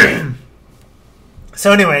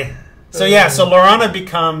 So anyway, so Laurana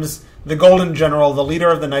becomes the Golden General, the leader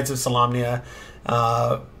of the Knights of Solamnia.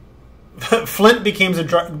 Flint becomes a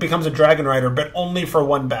dragon rider, but only for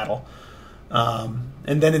one battle,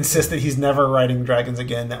 and then insists that he's never riding dragons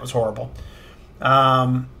again. That was horrible.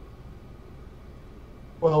 Well,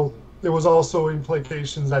 there was also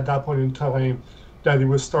implications at that point in time that he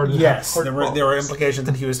was starting to have heart problems. There were implications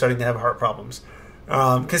that he was starting to have heart problems.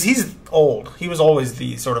 Because he's old. He was always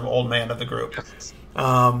the sort of old man of the group.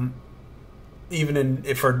 Even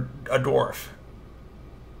for a dwarf.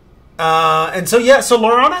 And so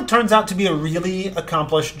Laurana turns out to be a really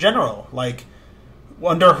accomplished general. Like,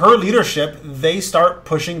 under her leadership, they start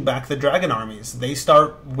pushing back the dragon armies. They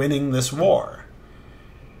start winning this war.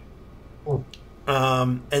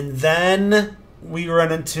 And then we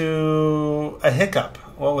run into a hiccup.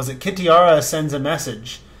 What was it? Kitiara sends a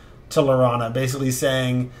message to Laurana, basically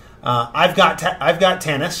saying, I've got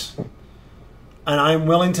Tanis, and I'm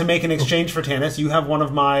willing to make an exchange for Tanis. You have one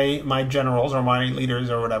of my generals or my leaders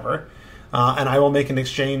or whatever, and I will make an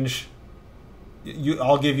exchange.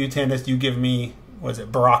 I'll give you Tanis. You give me, what is it,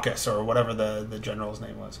 Baracus or whatever the general's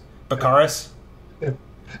name was, Bakaris. Yeah.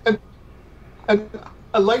 And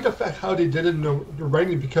I like the fact how they did it in the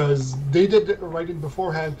writing, because they did the writing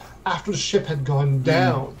beforehand after the ship had gone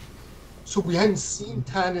down. So we hadn't seen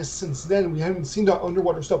Tanis since then. We hadn't seen the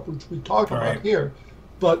underwater stuff, which we talked about here.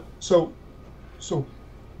 But so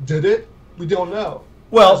did it? We don't know.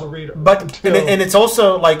 Well, as a reader, but and it's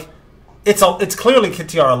also like it's clearly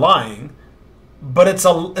Kitiara lying, but it's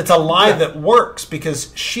a lie that works,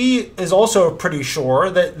 because she is also pretty sure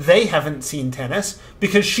that they haven't seen Tanis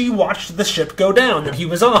because she watched the ship go down that he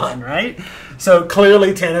was on, right? So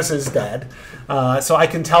clearly Tanis is dead. So I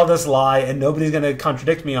can tell this lie, and nobody's going to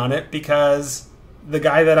contradict me on it, because the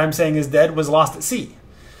guy that I'm saying is dead was lost at sea.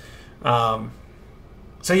 So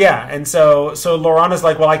Laurana's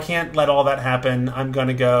like, well, I can't let all that happen. I'm going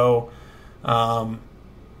to go. I'm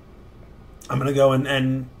going to go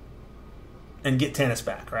and get Tanis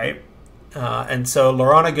back, right? And so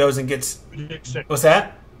Laurana goes and gets. What's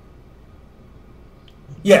that?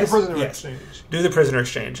 Yes. Do the prisoner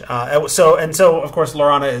exchange. So of course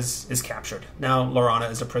Laurana is captured. Now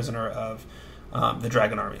Laurana is a prisoner of the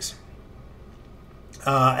dragon armies,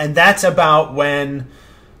 and that's about when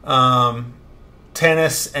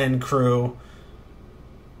Tanis and crew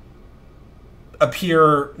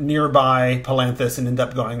appear nearby Palanthas and end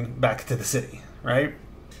up going back to the city, right?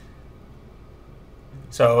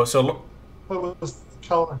 So what was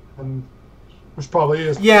Callahan, which probably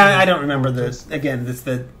is. Yeah, I don't remember this. Again, it's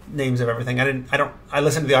the names of everything. I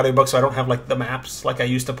listened to the audiobook, so I don't have like the maps like I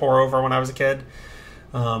used to pore over when I was a kid.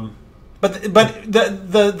 But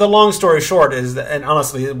the long story short is that, and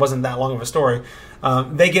honestly, it wasn't that long of a story.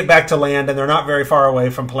 They get back to land, and they're not very far away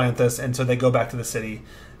from Palanthas, and so they go back to the city.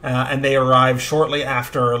 And they arrive shortly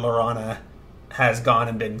after Lorana has gone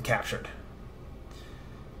and been captured.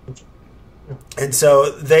 And so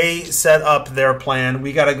they set up their plan.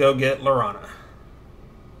 We got to go get Lorana.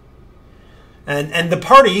 And the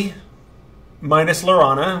party, minus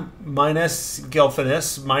Lorana, minus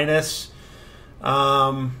Gilfinus, minus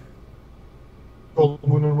Golden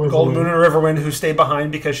Moon and Riverwind, who stay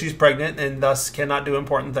behind because she's pregnant and thus cannot do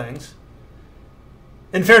important things.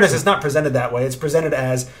 In fairness, it's not presented that way. It's presented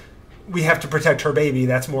as, we have to protect her baby.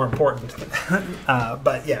 That's more important.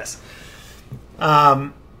 But yes.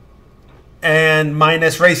 And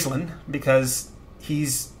minus Raceland, because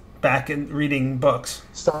he's back in reading books.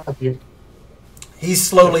 Stop you. He's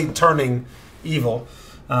slowly turning evil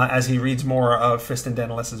as he reads more of Fist and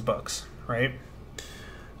Daenerys's books, right?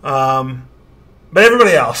 But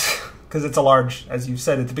everybody else, because it's a large, as you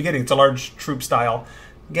said at the beginning, it's a large troop-style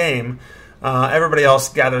game. Everybody else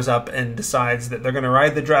gathers up and decides that they're going to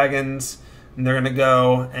ride the dragons, and they're going to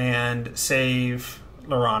go and save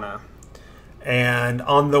Lorana. And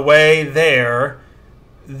on the way there,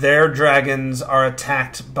 their dragons are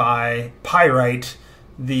attacked by Pyrite,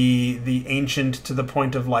 the ancient to the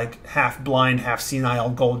point of like half blind, half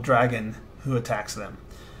senile gold dragon who attacks them.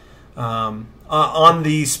 On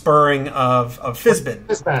the spurring of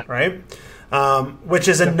Fizban, right? Which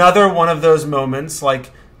is another one of those moments,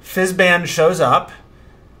 like Fizban shows up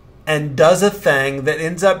and does a thing that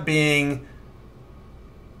ends up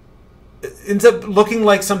looking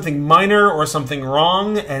like something minor or something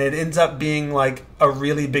wrong, and it ends up being like a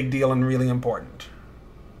really big deal and really important.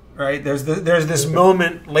 Right? There's this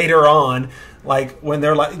moment later on, like when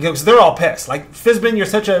they're like, because they're all pissed. Like, Fizban, you're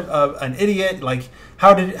such an idiot. Like,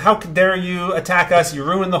 how dare you attack us? You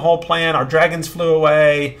ruined the whole plan. Our dragons flew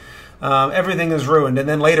away. Everything is ruined. And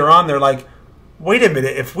then later on, they're like, wait a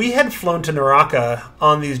minute. If we had flown to Naraka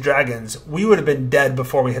on these dragons, we would have been dead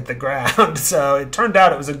before we hit the ground. So it turned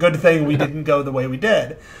out it was a good thing we didn't go the way we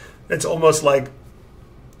did. It's almost like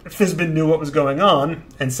Fizban knew what was going on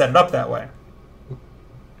and set it up that way.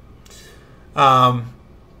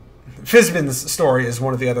 Fizban's story is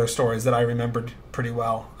one of the other stories that I remembered pretty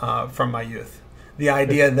well from my youth. The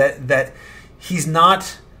idea that he's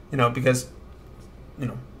not, because,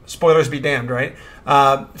 spoilers be damned, right?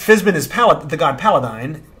 Fizban is the god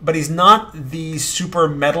Paladine, but he's not the super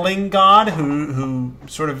meddling god who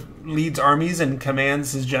sort of leads armies and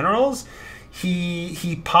commands his generals.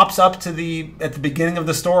 He pops up at the beginning of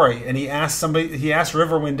the story, and he asks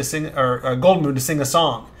Riverwind to sing, or Golden Moon to sing a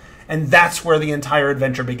song. And that's where the entire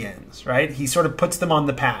adventure begins, right? He sort of puts them on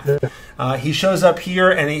the path. He shows up here,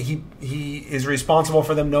 and he is responsible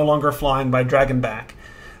for them no longer flying by Dragonback.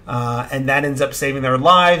 And that ends up saving their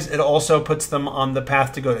lives. It also puts them on the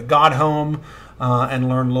path to go to Godhome and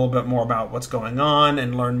learn a little bit more about what's going on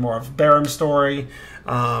and learn more of Baram's story.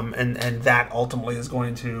 And that ultimately is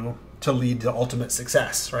going to lead to ultimate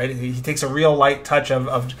success, right? He takes a real light touch of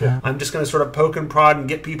I'm just going to sort of poke and prod and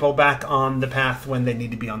get people back on the path when they need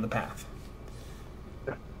to be on the path.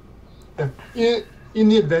 In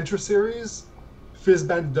the adventure series,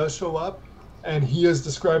 Fizban does show up, and he is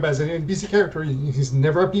described as an NPC character. He's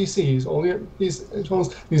never a PC.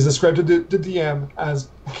 He's described to the DM as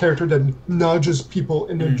a character that nudges people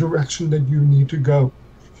in the direction that you need to go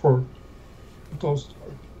for those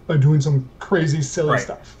by doing some crazy, silly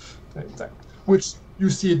stuff. Which you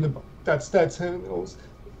see in the book. That's him.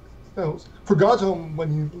 For Godhome, when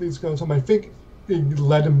he leaves Godhome, I think they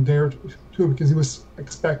led him there too, because he was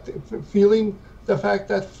feeling the fact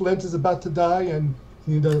that Flint is about to die and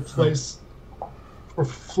he needed a place for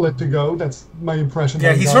Flint to go. That's my impression.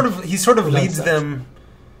 Yeah, he sort of leads them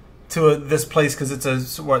to this place because it's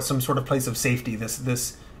some sort of place of safety.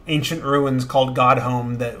 This ancient ruins called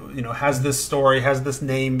Godhome that has this story, has this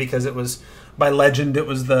name because it was, by legend, it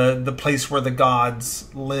was the place where the gods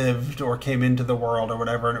lived or came into the world or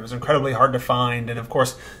whatever, and it was incredibly hard to find. And of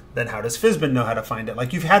course, then how does Fizban know how to find it?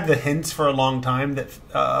 Like, you've had the hints for a long time that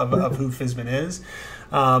of who Fizban is,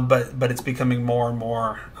 but it's becoming more and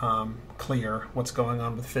more clear what's going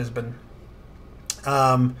on with Fizban.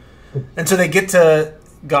 And so they get to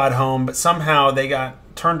Godhome, but somehow they got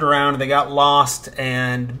turned around, they got lost,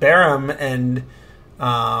 and Baram and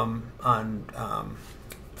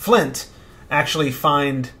Flint actually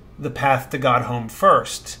find the path to Godhome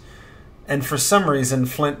first. And for some reason,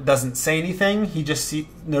 Flint doesn't say anything. He just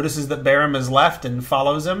notices that Barham has left and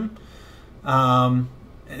follows him. And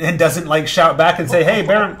doesn't like shout back and say, "Hey,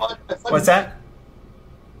 Barham, what's that?"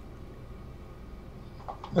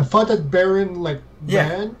 I thought that Baron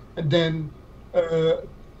ran, and then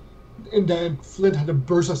Flint had a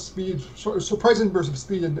burst of speed, surprising burst of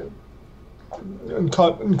speed, and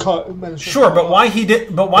caught. Sure, but why he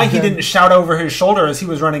didn't shout over his shoulder as he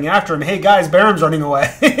was running after him? "Hey guys, Barham's running away!"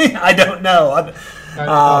 I don't know.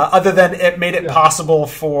 Other than it made it possible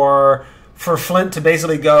for Flint to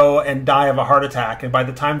basically go and die of a heart attack, and by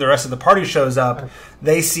the time the rest of the party shows up,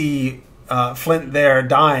 they see Flint there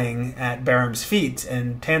dying at Barham's feet,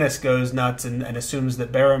 and Tanis goes nuts and assumes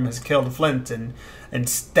that Barham has killed Flint and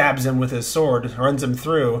stabs him with his sword, runs him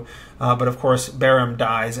through. But of course, Barham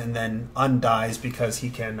dies and then undies because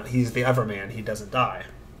he's the Everman. He doesn't die.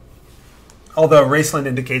 Although Raceland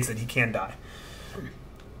indicates that he can die.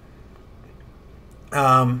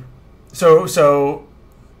 So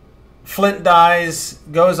Flint dies,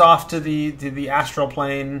 goes off to the astral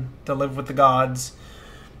plane to live with the gods.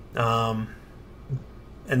 And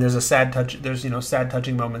there's a sad touch. There's sad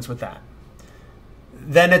touching moments with that.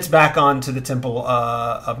 Then it's back on to the temple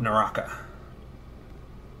of Naraka,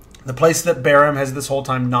 the place that Barham has this whole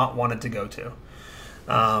time not wanted to go to.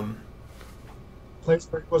 Place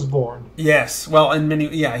where he was born. Yes, well,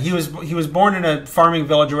 he was born in a farming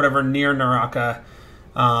village or whatever near Naraka.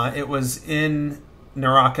 It was in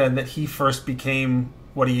Naraka that he first became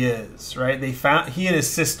what he is. Right? He and his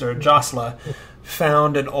sister Josla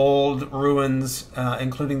found an old ruins,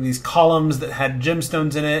 including these columns that had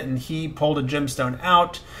gemstones in it, and he pulled a gemstone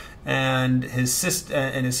out, and his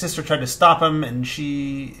sister tried to stop him, and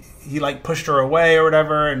he pushed her away or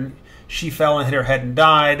whatever, and she fell and hit her head and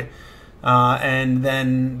died. And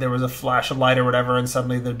then there was a flash of light or whatever, and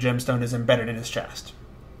suddenly the gemstone is embedded in his chest,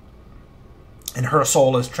 and her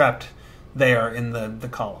soul is trapped there in the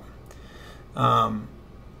column,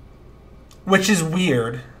 which is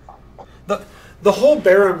weird. The whole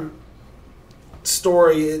Barham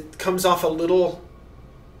story, it comes off a little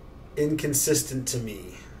inconsistent to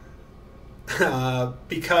me,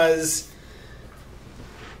 because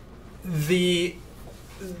the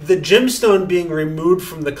gemstone being removed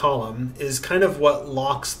from the column is kind of what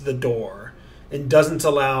locks the door and doesn't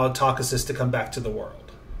allow Takasis to come back to the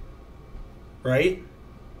world, right?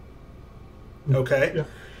 Okay.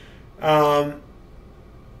 Yeah.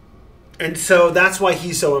 And so that's why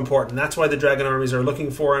he's so important. That's why the dragon armies are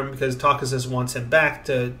looking for him, because Takasis wants him back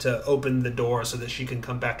to open the door so that she can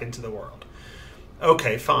come back into the world.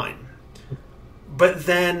 Okay, fine. But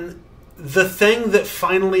then the thing that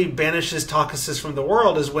finally banishes Takasis from the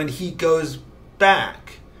world is when he goes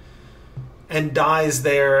back and dies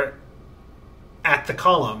there at the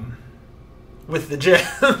column with the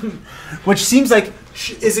gem, which seems like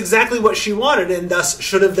is exactly what she wanted, and thus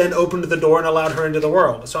should have then opened the door and allowed her into the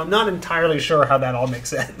world. So I'm not entirely sure how that all makes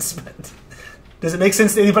sense, but does it make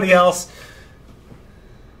sense to anybody else?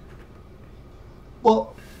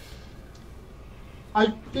 Well,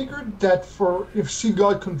 I figured that if she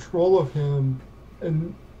got control of him,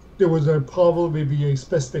 and there was probably be a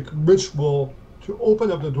specific ritual to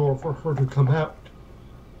open up the door for her to come out,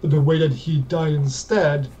 but the way that he died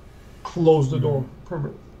instead closed the door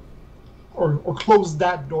permanently. Or close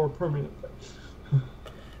that door permanently.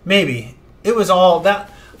 Maybe. It was all that,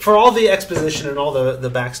 for all the exposition and all the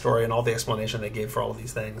backstory and all the explanation they gave for all of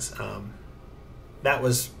these things, that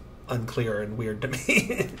was unclear and weird to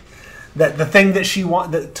me. That the thing that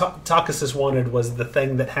that Takasis wanted was the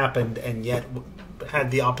thing that happened, and yet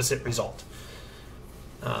had the opposite result.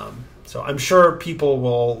 So I'm sure people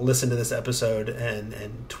will listen to this episode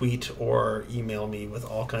and tweet or email me with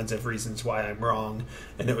all kinds of reasons why I'm wrong,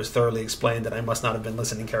 and it was thoroughly explained that I must not have been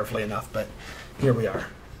listening carefully enough, but here we are.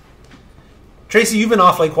 Tracy, you've been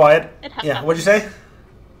awfully quiet. Yeah, what'd you say?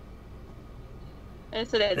 I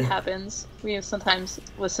said it happens. We sometimes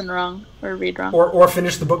listen wrong or read wrong. Or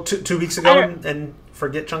finish the book 2 weeks ago and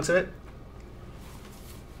forget chunks of it?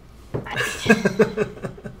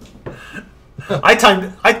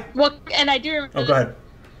 And I do remember. Oh, go ahead.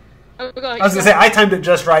 Oh, go ahead. I was going to say, I timed it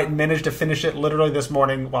just right and managed to finish it literally this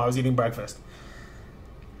morning while I was eating breakfast.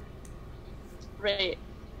 Right.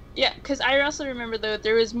 Yeah, because I also remember, though,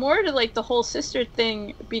 there was more to, the whole sister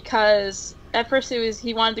thing, because at first it was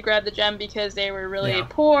he wanted to grab the gem because they were really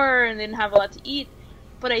poor and didn't have a lot to eat,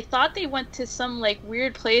 but I thought they went to some,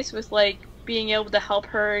 weird place with, being able to help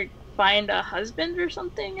her find a husband or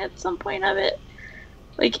something at some point of it.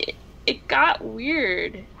 It got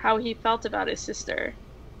weird how he felt about his sister.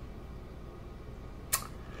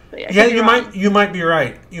 Yeah, you might be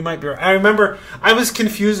right. You might be right. I remember I was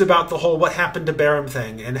confused about the whole what happened to Barum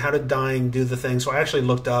thing and how did dying do the thing. So I actually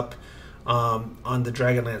looked up on the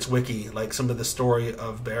Dragonlance wiki like some of the story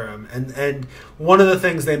of Barum, and one of the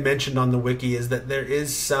things they mentioned on the wiki is that there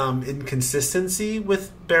is some inconsistency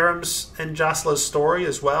with Barum's and Jocela's story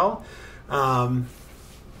as well. And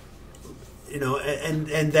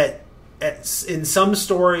that in some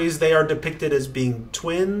stories they are depicted as being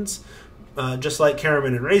twins. Just like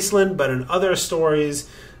Caraman and Raceland, but in other stories,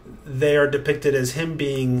 they are depicted as him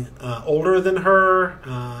being older than her,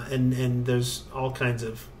 and there's all kinds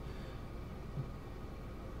of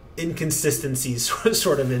inconsistencies,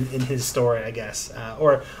 sort of in his story, I guess,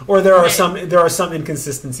 or there are some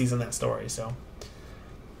inconsistencies in that story. So,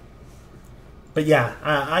 but yeah,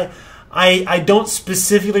 I don't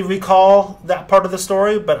specifically recall that part of the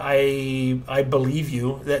story, but I believe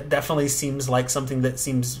you. That definitely seems like something that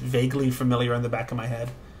seems vaguely familiar in the back of my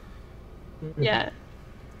head. Yeah.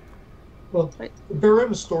 Well, the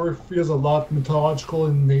Barum story feels a lot mythological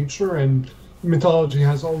in nature, and mythology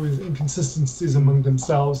has always inconsistencies among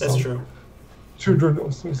themselves. That's true.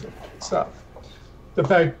 So the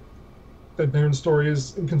fact that Baron's story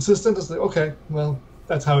is inconsistent is like, okay, well,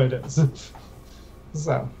 that's how it is.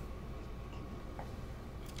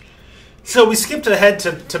 So we skipped ahead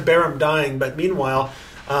to Barum dying, but meanwhile,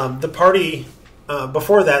 the party,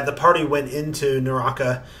 before that, the party went into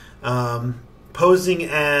Naraka, posing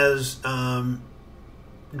as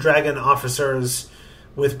dragon officers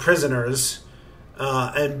with prisoners,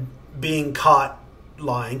 and being caught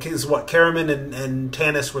lying. Because Caraman and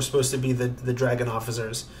Tanis were supposed to be the dragon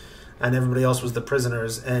officers, and everybody else was the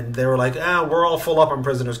prisoners, and they were like, we're all full up on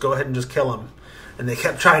prisoners, go ahead and just kill them. And they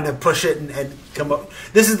kept trying to push it and come up.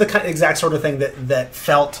 This is the exact sort of thing that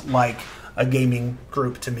felt like a gaming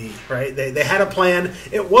group to me, right? They had a plan.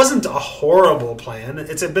 It wasn't a horrible plan.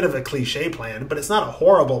 It's a bit of a cliche plan, but it's not a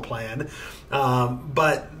horrible plan.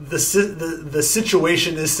 But the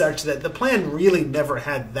situation is such that the plan really never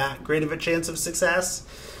had that great of a chance of success.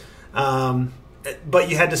 But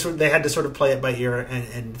they had to sort of play it by ear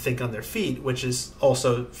and think on their feet, which is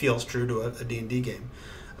also feels true to a D&D game.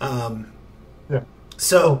 Yeah.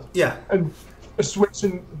 So yeah, and the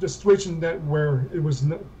situation that where it was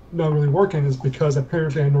not really working is because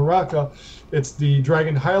apparently in Naraka, it's the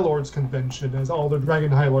Dragon High Lords convention, as all the Dragon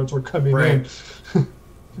High Lords are coming in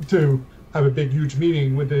to have a big, huge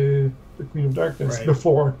meeting with the Queen of Darkness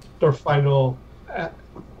before their final act.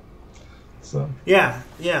 So yeah.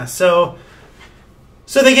 So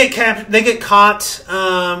they get caught,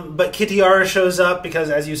 but Kitiara shows up because,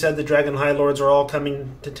 as you said, the Dragon High Lords are all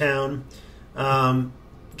coming to town.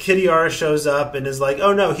 Kitiara shows up and is like,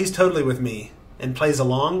 "Oh no, he's totally with me," and plays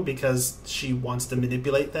along because she wants to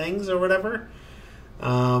manipulate things or whatever.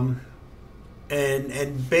 And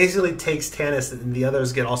basically takes Tanis, and the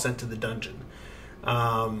others get all sent to the dungeon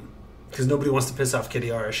because nobody wants to piss off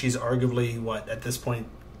Kitiara. She's arguably at this point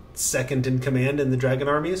second in command in the dragon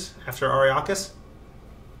armies after Ariakas.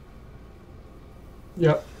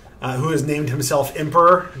 Yep. Who has named himself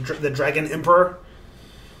Emperor, the Dragon Emperor.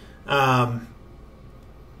 And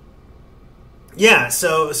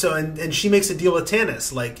she makes a deal with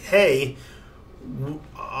Tanis, like, hey,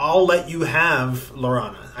 I'll let you have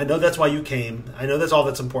Lorana. I know that's why you came. I know that's all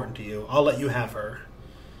that's important to you. I'll let you have her.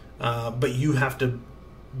 But you have to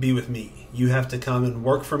be with me. You have to come and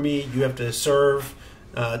work for me. You have to serve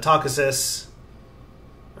Takasis,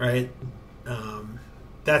 right?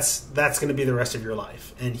 That's going to be the rest of your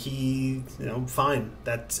life. And he, fine.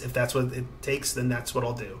 If that's what it takes, then that's what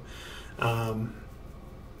I'll do.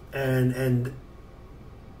 And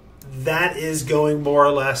that is going more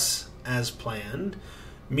or less as planned.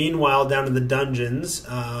 Meanwhile, down in the dungeons,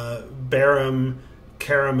 Barum,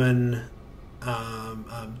 Caraman,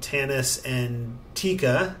 Tanis, and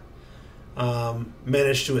Tika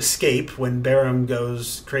manage to escape when Barum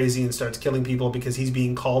goes crazy and starts killing people because he's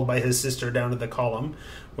being called by his sister down to the column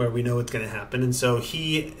where we know it's going to happen. And so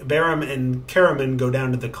Barum and Caraman go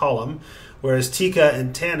down to the column, whereas Tika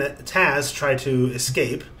and Taz try to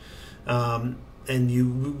escape.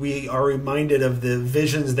 We are reminded of the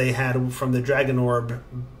visions they had from the Dragon Orb.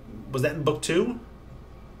 Was that in book 2?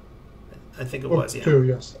 I think it was, yeah. Book 2,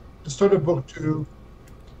 yes. The start of book 2,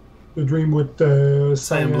 the dream with the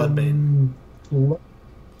Cyan Bloodbane.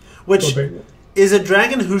 Which is a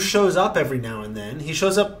dragon who shows up every now and then. He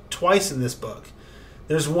shows up twice in this book.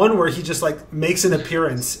 There's one where he just makes an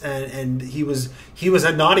appearance, and he was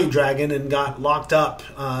a naughty dragon and got locked up,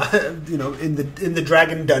 in the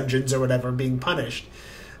dragon dungeons or whatever, being punished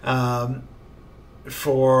for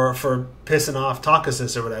pissing off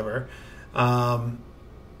Takasis or whatever. And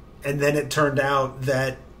then it turned out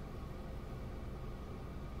that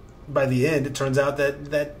by the end, it turns out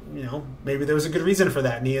that maybe there was a good reason for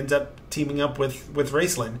that, and he ends up teaming up with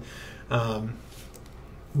Raceland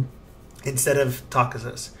instead of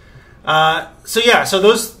Takasis. So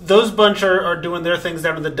those bunch are doing their things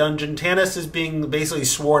down in the dungeon. Tanis is being basically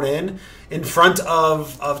sworn in front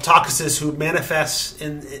of Takasis, who manifests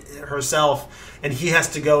in herself, and he has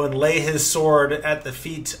to go and lay his sword at the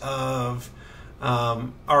feet of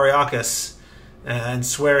Ariakis and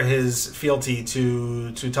swear his fealty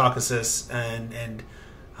to Takasis, and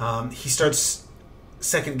he starts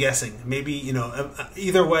second guessing. Maybe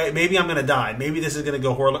either way, maybe I'm going to die. Maybe this is going to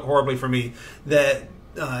go horribly for me. That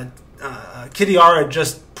Kitiara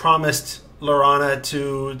just promised Laurana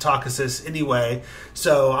to Takasis anyway,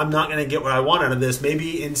 so I'm not going to get what I want out of this.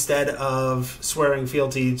 Maybe instead of swearing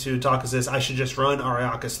fealty to Takasis, I should just run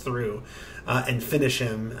Ariakis through and finish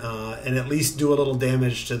him, and at least do a little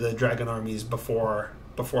damage to the dragon armies before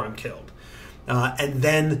I'm killed. And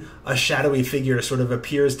then a shadowy figure sort of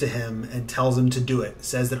appears to him and tells him to do it.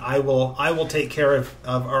 Says that I will take care of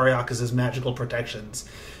Ariakis' magical protections.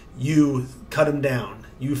 You cut him down.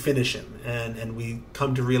 You finish him. And we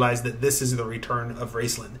come to realize that this is the return of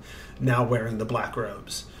Raceland, now wearing the black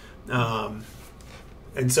robes.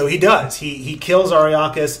 And so he does. He kills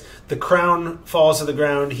Ariakis. The crown falls to the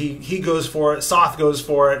ground. He goes for it. Soth goes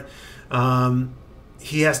for it.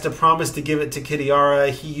 He has to promise to give it to Kitiara.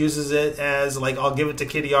 He uses it as, like, I'll give it to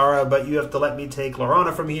Kitiara, but you have to let me take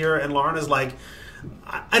Laurana from here. And Laurana's like,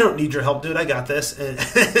 I don't need your help, dude. I got this.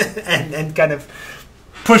 And kind of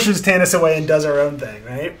pushes Tanis away and does her own thing,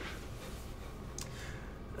 right?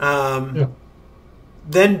 Yeah.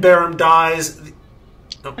 Then Barum dies.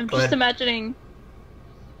 Oh, I'm just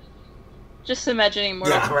imagining more.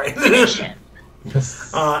 Yeah, right.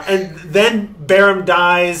 Yes. And then Barum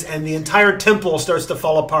dies, and the entire temple starts to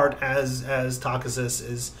fall apart as Takasis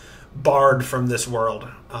is barred from this world,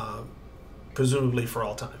 presumably for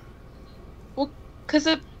all time. Well, because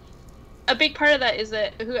a big part of that is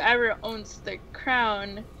that whoever owns the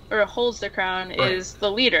crown or holds the crown Right. is the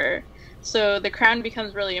leader. So the crown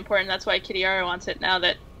becomes really important. That's why Kitiara wants it now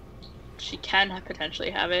that she can potentially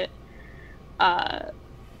have it.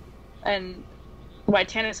 And why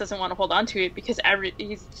Tanis doesn't want to hold on to it, because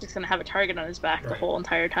he's just going to have a target on his back the whole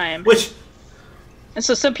entire time. And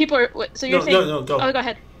so some people are... So you're saying... No, go. Oh, go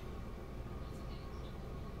ahead.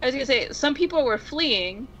 I was going to say, some people were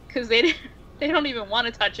fleeing because they don't even want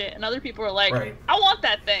to touch it, and other people were like, Right. I want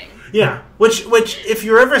that thing. Yeah, which if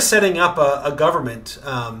you're ever setting up a government,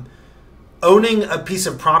 owning a piece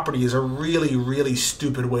of property is a really, really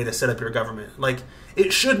stupid way to set up your government. Like,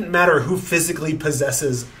 it shouldn't matter who physically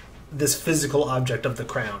possesses this physical object of the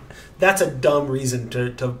crown. That's a dumb reason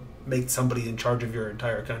to make somebody in charge of your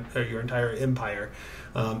entire empire,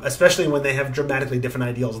 especially when they have dramatically different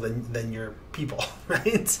ideals than your people,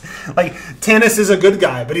 right? Like, Tanis is a good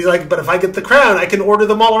guy, but he's like, but if I get the crown, I can order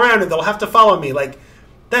them all around and they'll have to follow me. Like,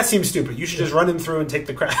 that seems stupid. You should just run him through and take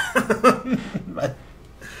the crown. But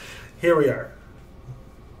here we are.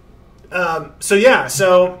 So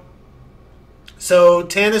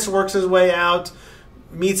Tanis works his way out,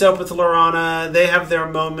 meets up with Laurana. They have their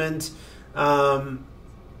moment. Kitiara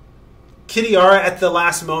at the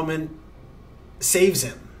last moment saves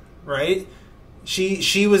him, right? She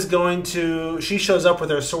shows up with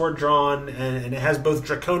her sword drawn, and it has both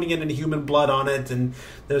draconian and human blood on it, and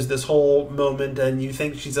there's this whole moment, and you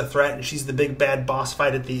think she's a threat, and she's the big bad boss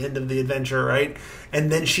fight at the end of the adventure, right?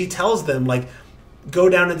 And then she tells them, like, go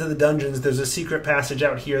down into the dungeons, there's a secret passage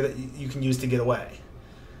out here that you can use to get away.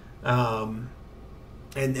 And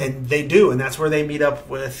they do, and that's where they meet up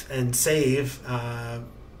with and save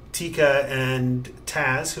Tika and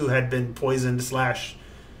Taz, who had been poisoned /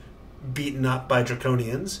 beaten up by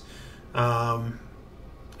Draconians,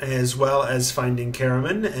 as well as finding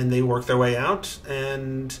Karaman, and they work their way out,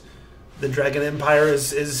 and the Dragon Empire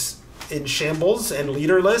is in shambles and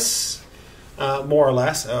leaderless, more or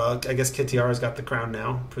less. I guess Kitiara's got the crown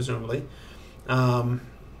now, presumably. Karaman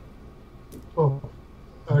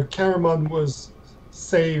was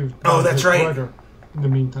saved by Oh, that's his right. brother in the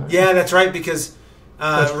meantime. Yeah, that's right, because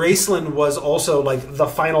Raceland was also like the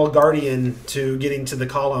final guardian to getting to the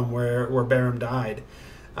column where Barum died.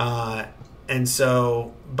 And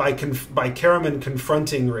so by Karaman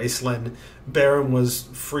confronting Raceland, Barum was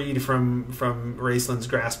freed from Raceland's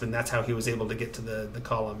grasp, and that's how he was able to get to the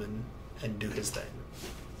column and do his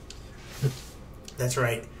thing. That's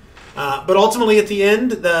right. But ultimately, at the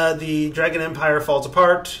end, the Dragon Empire falls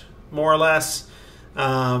apart, more or less.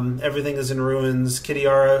 Everything is in ruins.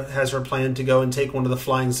 Kitiara has her plan to go and take one of the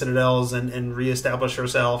flying citadels and reestablish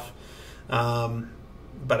herself.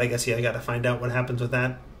 But I guess, I got to find out what happens with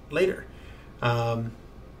that later.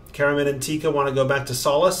 Karaman and Tika want to go back to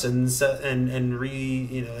Solace and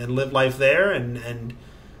live life there, and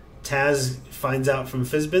Taz finds out from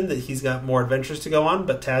Fizbin that he's got more adventures to go on,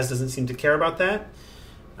 but Taz doesn't seem to care about that.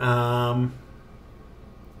 And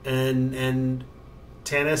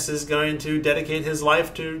Tanis is going to dedicate his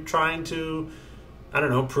life to trying to, I don't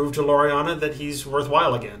know, prove to Loriana that he's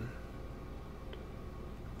worthwhile again.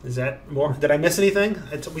 Is that more? Did I miss anything?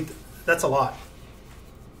 That's a lot.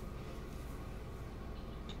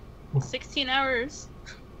 16 hours.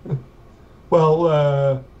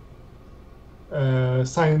 Well,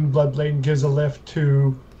 Cyan Bloodblade gives a lift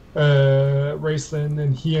to Raceland,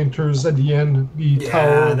 and he enters at the end the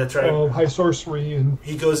Tower of High Sorcery, and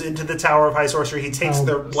he goes into the Tower of High Sorcery. He takes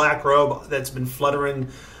the black robe that's been fluttering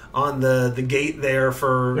on the gate there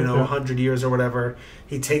for 100 years or whatever.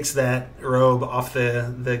 He takes that robe off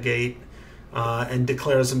the gate and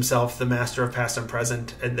declares himself the master of past and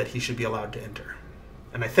present, and that he should be allowed to enter.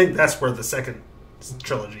 And I think that's where the second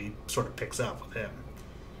trilogy sort of picks up with him.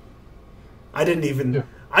 I didn't even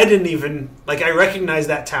I recognize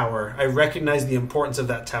that tower. I recognize the importance of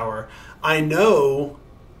that tower. I know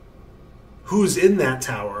who's in that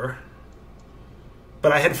tower,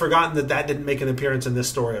 but I had forgotten that didn't make an appearance in this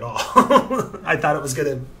story at all. I thought it was going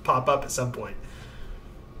to pop up at some point.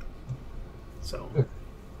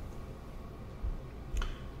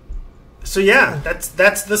 So yeah,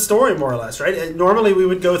 that's the story more or less, right? Normally we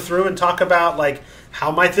would go through and talk about like how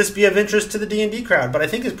might this be of interest to the D&D crowd, but I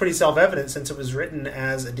think it's pretty self-evident since it was written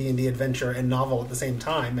as a D&D adventure and novel at the same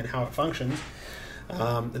time and how it functions.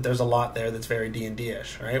 That there's a lot there that's very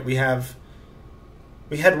D&D-ish, right? We had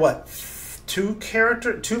what, two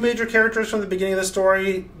major characters from the beginning of the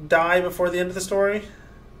story die before the end of the story,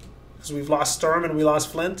 because we've lost Storm and we lost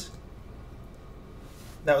Flint.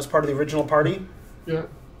 That was part of the original party. Yeah.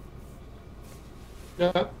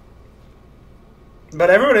 Yeah. But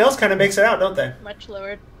everybody else kind of makes it out, don't they? Much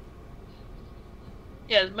lower.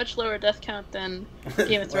 Yeah, much lower death count than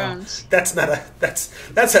Game of Thrones. That's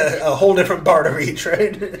a whole different bar to reach,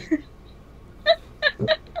 right?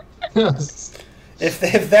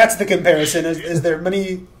 If that's the comparison, is there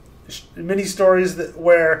many stories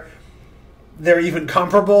where they're even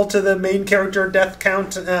comparable to the main character death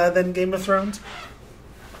count than Game of Thrones?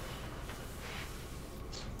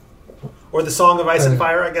 Or the Song of Ice and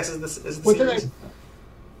Fire, I guess, is the series.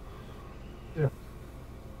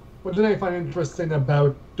 What did I find interesting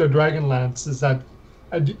about the Dragonlance is that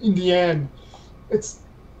in the end, it's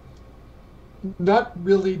not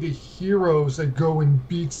really the heroes that go and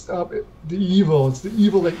beats up the evil. It's the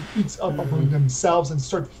evil that eats up among themselves and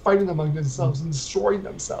start fighting among themselves and destroying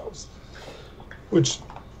themselves, which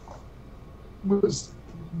was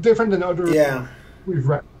different than other we've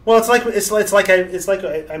read. Well, it's like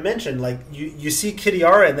I mentioned. Like you see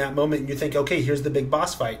Kitiara in that moment, and you think, okay, here's the big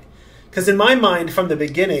boss fight. Because in my mind, from the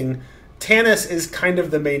beginning, Tanis is kind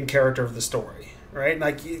of the main character of the story, right?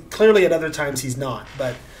 Like clearly, at other times he's not,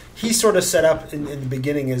 but he's sort of set up in the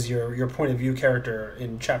beginning as your point of view character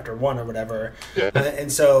in chapter 1 or whatever. Yeah.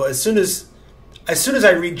 And so as soon as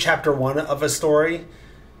I read chapter 1 of a story,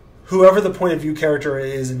 whoever the point of view character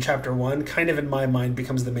is in chapter 1, kind of in my mind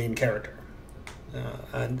becomes the main character.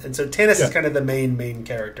 And so Tanis is kind of the main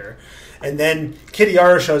character, and then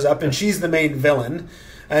Kitiara shows up and she's the main villain,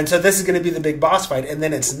 and so this is going to be the big boss fight, and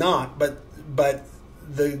then it's not. But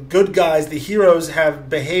the good guys, the heroes, have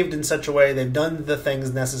behaved in such a way, they've done the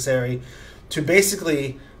things necessary to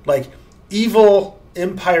basically like evil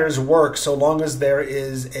empires work so long as there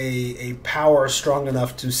is a power strong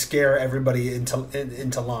enough to scare everybody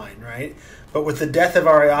into line, right? But with the death of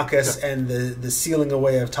Ariakis and the sealing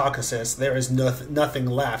away of Takasis, there is nothing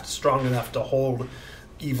left strong enough to hold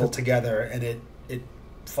evil together, and it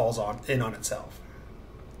falls in on itself.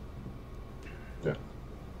 Yeah.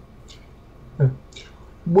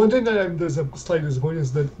 One thing that there's a slight disappointment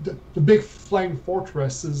is that the big flying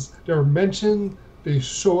fortresses, they're mentioned, they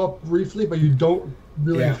show up briefly, but you don't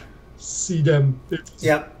really see them.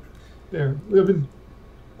 There.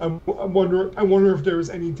 I wonder if there was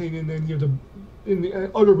anything in any of the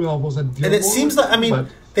other novels that deal. And it seems like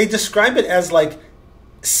they describe it as like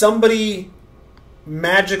somebody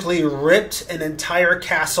magically ripped an entire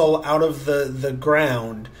castle out of the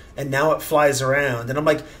ground and now it flies around. And I'm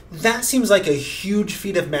like, that seems like a huge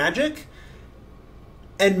feat of magic.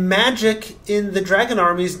 And magic in the dragon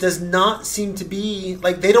armies does not seem to be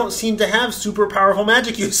like, they don't seem to have super powerful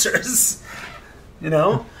magic users.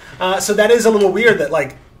 So that is a little weird that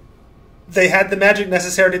like they had the magic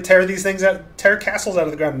necessary to tear castles out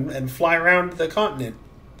of the ground and fly around the continent.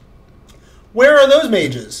 Where are those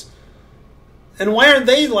mages? And why aren't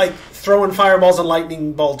they, like, throwing fireballs and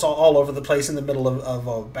lightning bolts all over the place in the middle of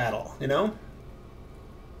a battle, you know?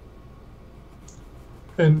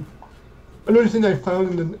 And another thing I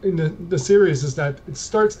found in the series is that it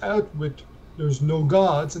starts out with there's no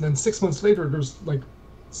gods, and then 6 months later there's, like,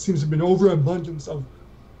 seems to be an overabundance of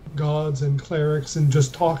gods and clerics, and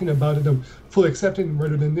just talking about it and fully accepting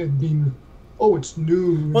rather than it being, oh, it's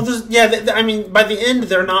new. Well, I mean, by the end,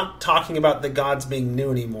 they're not talking about the gods being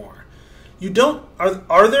new anymore. You don't...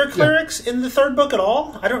 Are there clerics in the third book at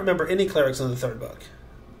all? I don't remember any clerics in the third book.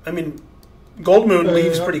 I mean, Gold Moon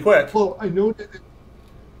leaves pretty quick. Well, I know that...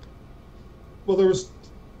 Well, there was...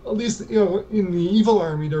 At least, you know, in the Evil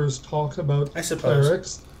Army, there was talk about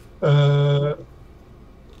clerics.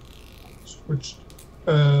 Which...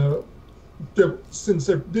 since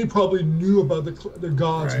they probably knew about the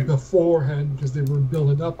gods beforehand because they were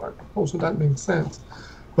building up, I suppose that makes sense.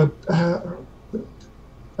 But...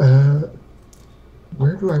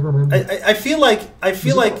 where do I remember? I feel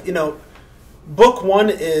like you know, book 1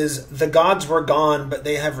 is the gods were gone, but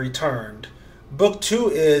they have returned. Book 2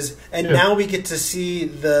 is, and now we get to see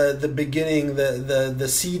the beginning, the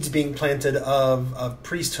seeds being planted of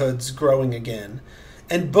priesthoods growing again.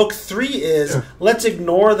 And book 3 is, let's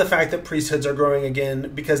ignore the fact that priesthoods are growing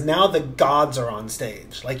again, because now the gods are on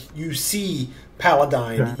stage. Like, you see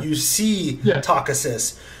Paladine, you see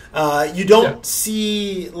Taucasus. You don't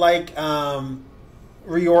see, like,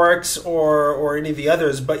 Riorix or any of the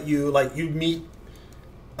others, but you meet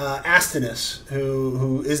Astinus,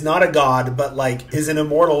 who is not a god, but, like, is an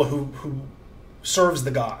immortal who serves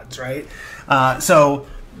the gods, right? So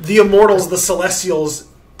the immortals, the celestials,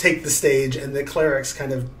 take the stage, and the clerics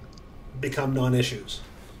kind of become non-issues,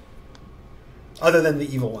 other than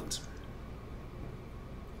the evil ones.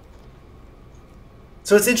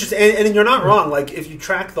 So it's interesting, and you're not wrong. Like, if you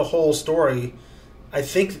track the whole story, I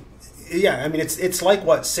think, I mean, it's like,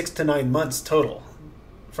 what, 6 to 9 months total,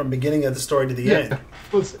 from beginning of the story to the end.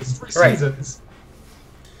 Well, it's 3 seasons.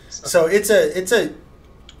 So it's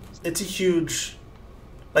a huge,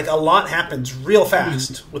 like, a lot happens real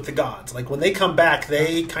fast with the gods. Like, when they come back,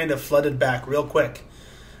 they kind of flooded back real quick.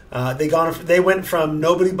 They went from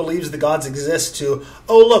nobody believes the gods exist to,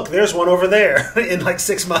 oh, look, there's one over there in like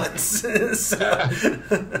 6 months.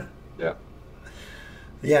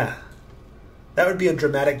 Yeah. That would be a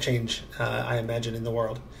dramatic change, I imagine, in the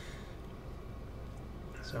world.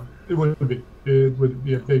 So it would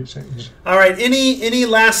be a big change. All right. Any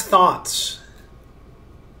last thoughts?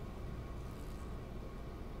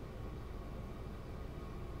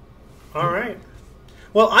 All right.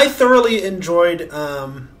 Well, I thoroughly enjoyed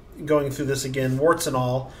going through this again, warts and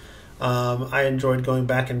all. I enjoyed going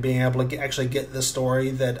back and being able to actually get the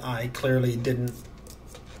story that I clearly didn't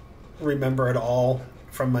remember at all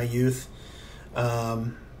from my youth,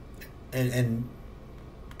 and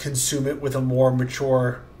consume it with a more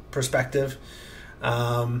mature perspective,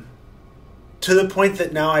 to the point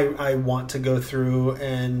that now I want to go through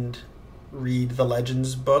and read the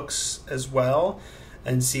Legends books as well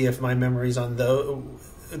and see if my memories on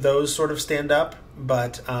those sort of stand up.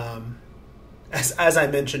 But as I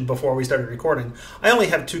mentioned before we started recording, I only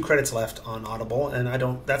have 2 credits left on Audible, and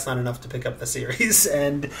that's not enough to pick up the series.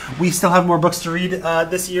 And we still have more books to read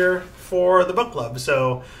this year for the book club.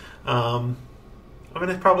 So I'm going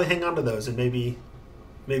to probably hang on to those and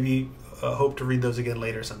maybe hope to read those again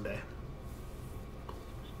later someday.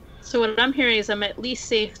 So what I'm hearing is I'm at least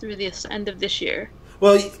safe through this end of this year.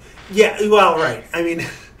 Well, yeah, well, right. I mean,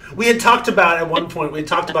 we had talked about at one point,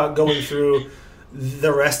 going through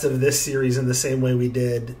the rest of this series in the same way we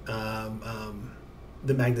did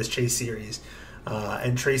the Magnus Chase series.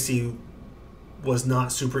 And Tracy was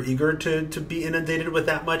not super eager to be inundated with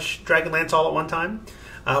that much Dragonlance all at one time,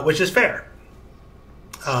 which is fair.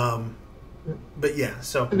 But yeah,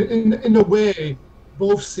 so... In a way,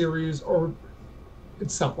 both series are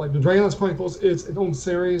itself. Like, the Dragonlance Chronicles is its own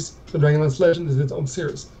series, the Dragonlance Legend is its own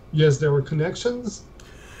series. Yes, there were connections,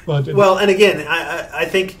 but... Well, and again, I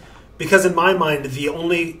think... Because in my mind, the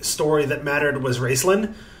only story that mattered was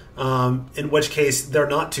Raceland, in which case they're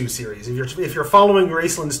not 2 series. If you're following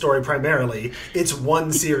Raceland's story primarily, it's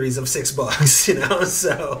 1 series of 6 books, you know.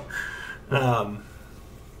 So,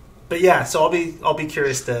 but yeah, so I'll be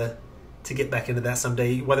curious to get back into that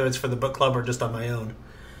someday, whether it's for the book club or just on my own.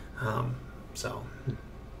 So,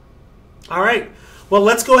 all right. Well,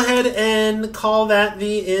 let's go ahead and call that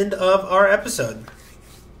the end of our episode.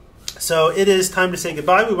 So it is time to say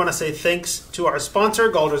goodbye. We want to say thanks to our sponsor,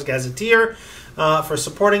 Galder's Gazetteer, for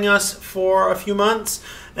supporting us for a few months,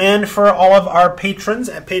 and for all of our patrons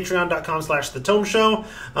at patreon.com/The Show,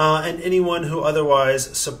 and anyone who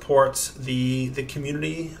otherwise supports the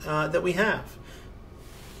community that we have.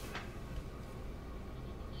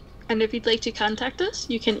 And if you'd like to contact us,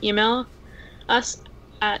 you can email us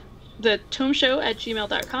at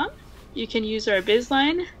thetomeshow@gmail.com. You can use our biz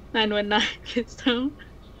line, 919-KIDS-TOME.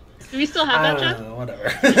 Do we still have that, Jeff?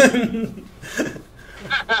 Whatever.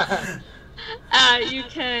 You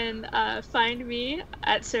can find me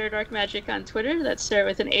at Sarah Dark Magic on Twitter. That's Sarah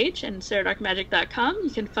with an H, and SarahDarkMagic.com.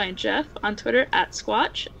 You can find Jeff on Twitter at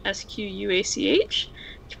Squatch, SQUACH. You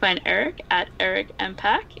can find Eric at Eric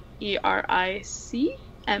Mpac, ERICMPAQ.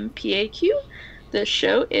 The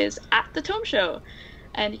show is at The Tome Show.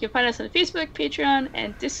 And you can find us on Facebook, Patreon,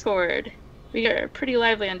 and Discord. We are pretty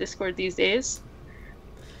lively on Discord these days.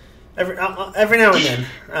 Every now and then,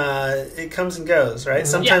 it comes and goes, right?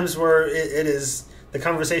 Sometimes it is the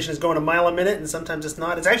conversation is going a mile a minute, and sometimes it's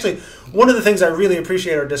not. It's actually one of the things I really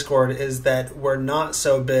appreciate our Discord is that we're not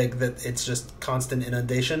so big that it's just constant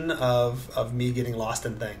inundation of me getting lost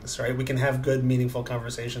in things, right? We can have good, meaningful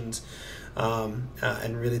conversations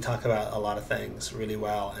and really talk about a lot of things really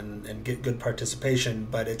well and get good participation,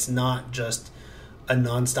 but it's not just a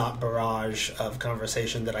nonstop barrage of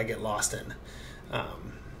conversation that I get lost in.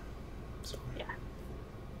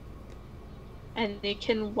 And you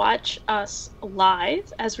can watch us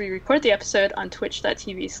live as we record the episode on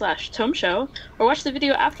twitch.tv/Tome Show, or watch the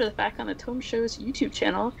video after the fact on the Tome Show's YouTube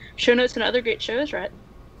channel. Show notes and other great shows are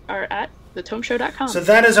at thetomeshow.com. So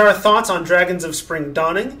that is our thoughts on Dragons of Spring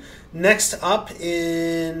Dawning. Next up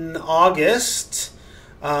in August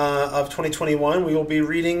of 2021, we will be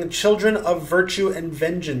reading Children of Virtue and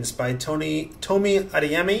Vengeance by Tome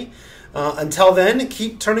Adeyemi. Until then,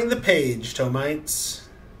 keep turning the page, Tomites.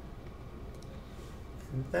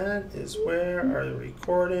 And that is where our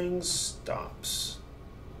recording stops.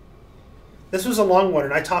 This was a long one,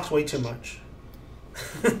 and I talked way too much.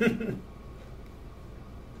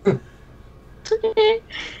 Okay.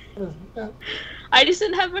 I just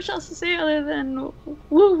didn't have much else to say other than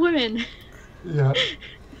woo women. Yeah.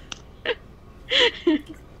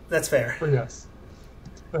 That's fair. But yes.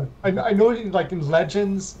 I know, like in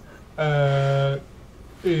Legends, a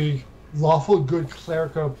lawful good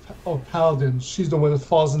cleric of Paladin, she's the one that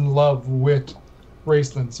falls in love with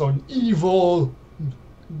Raceland. So an evil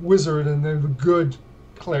wizard and then a good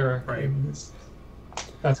cleric. Right.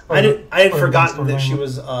 That's I had forgotten that she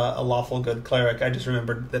was a lawful good cleric. I just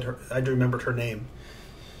remembered I remembered her name.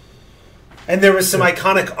 And there was some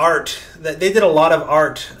iconic art that they did a lot of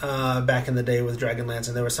art back in the day with Dragonlance,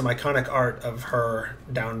 and there was some iconic art of her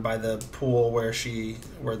down by the pool where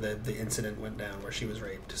the incident went down, where she was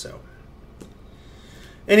raped. So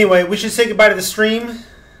anyway, we should say goodbye to the stream.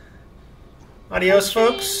 Adios,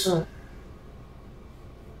 folks.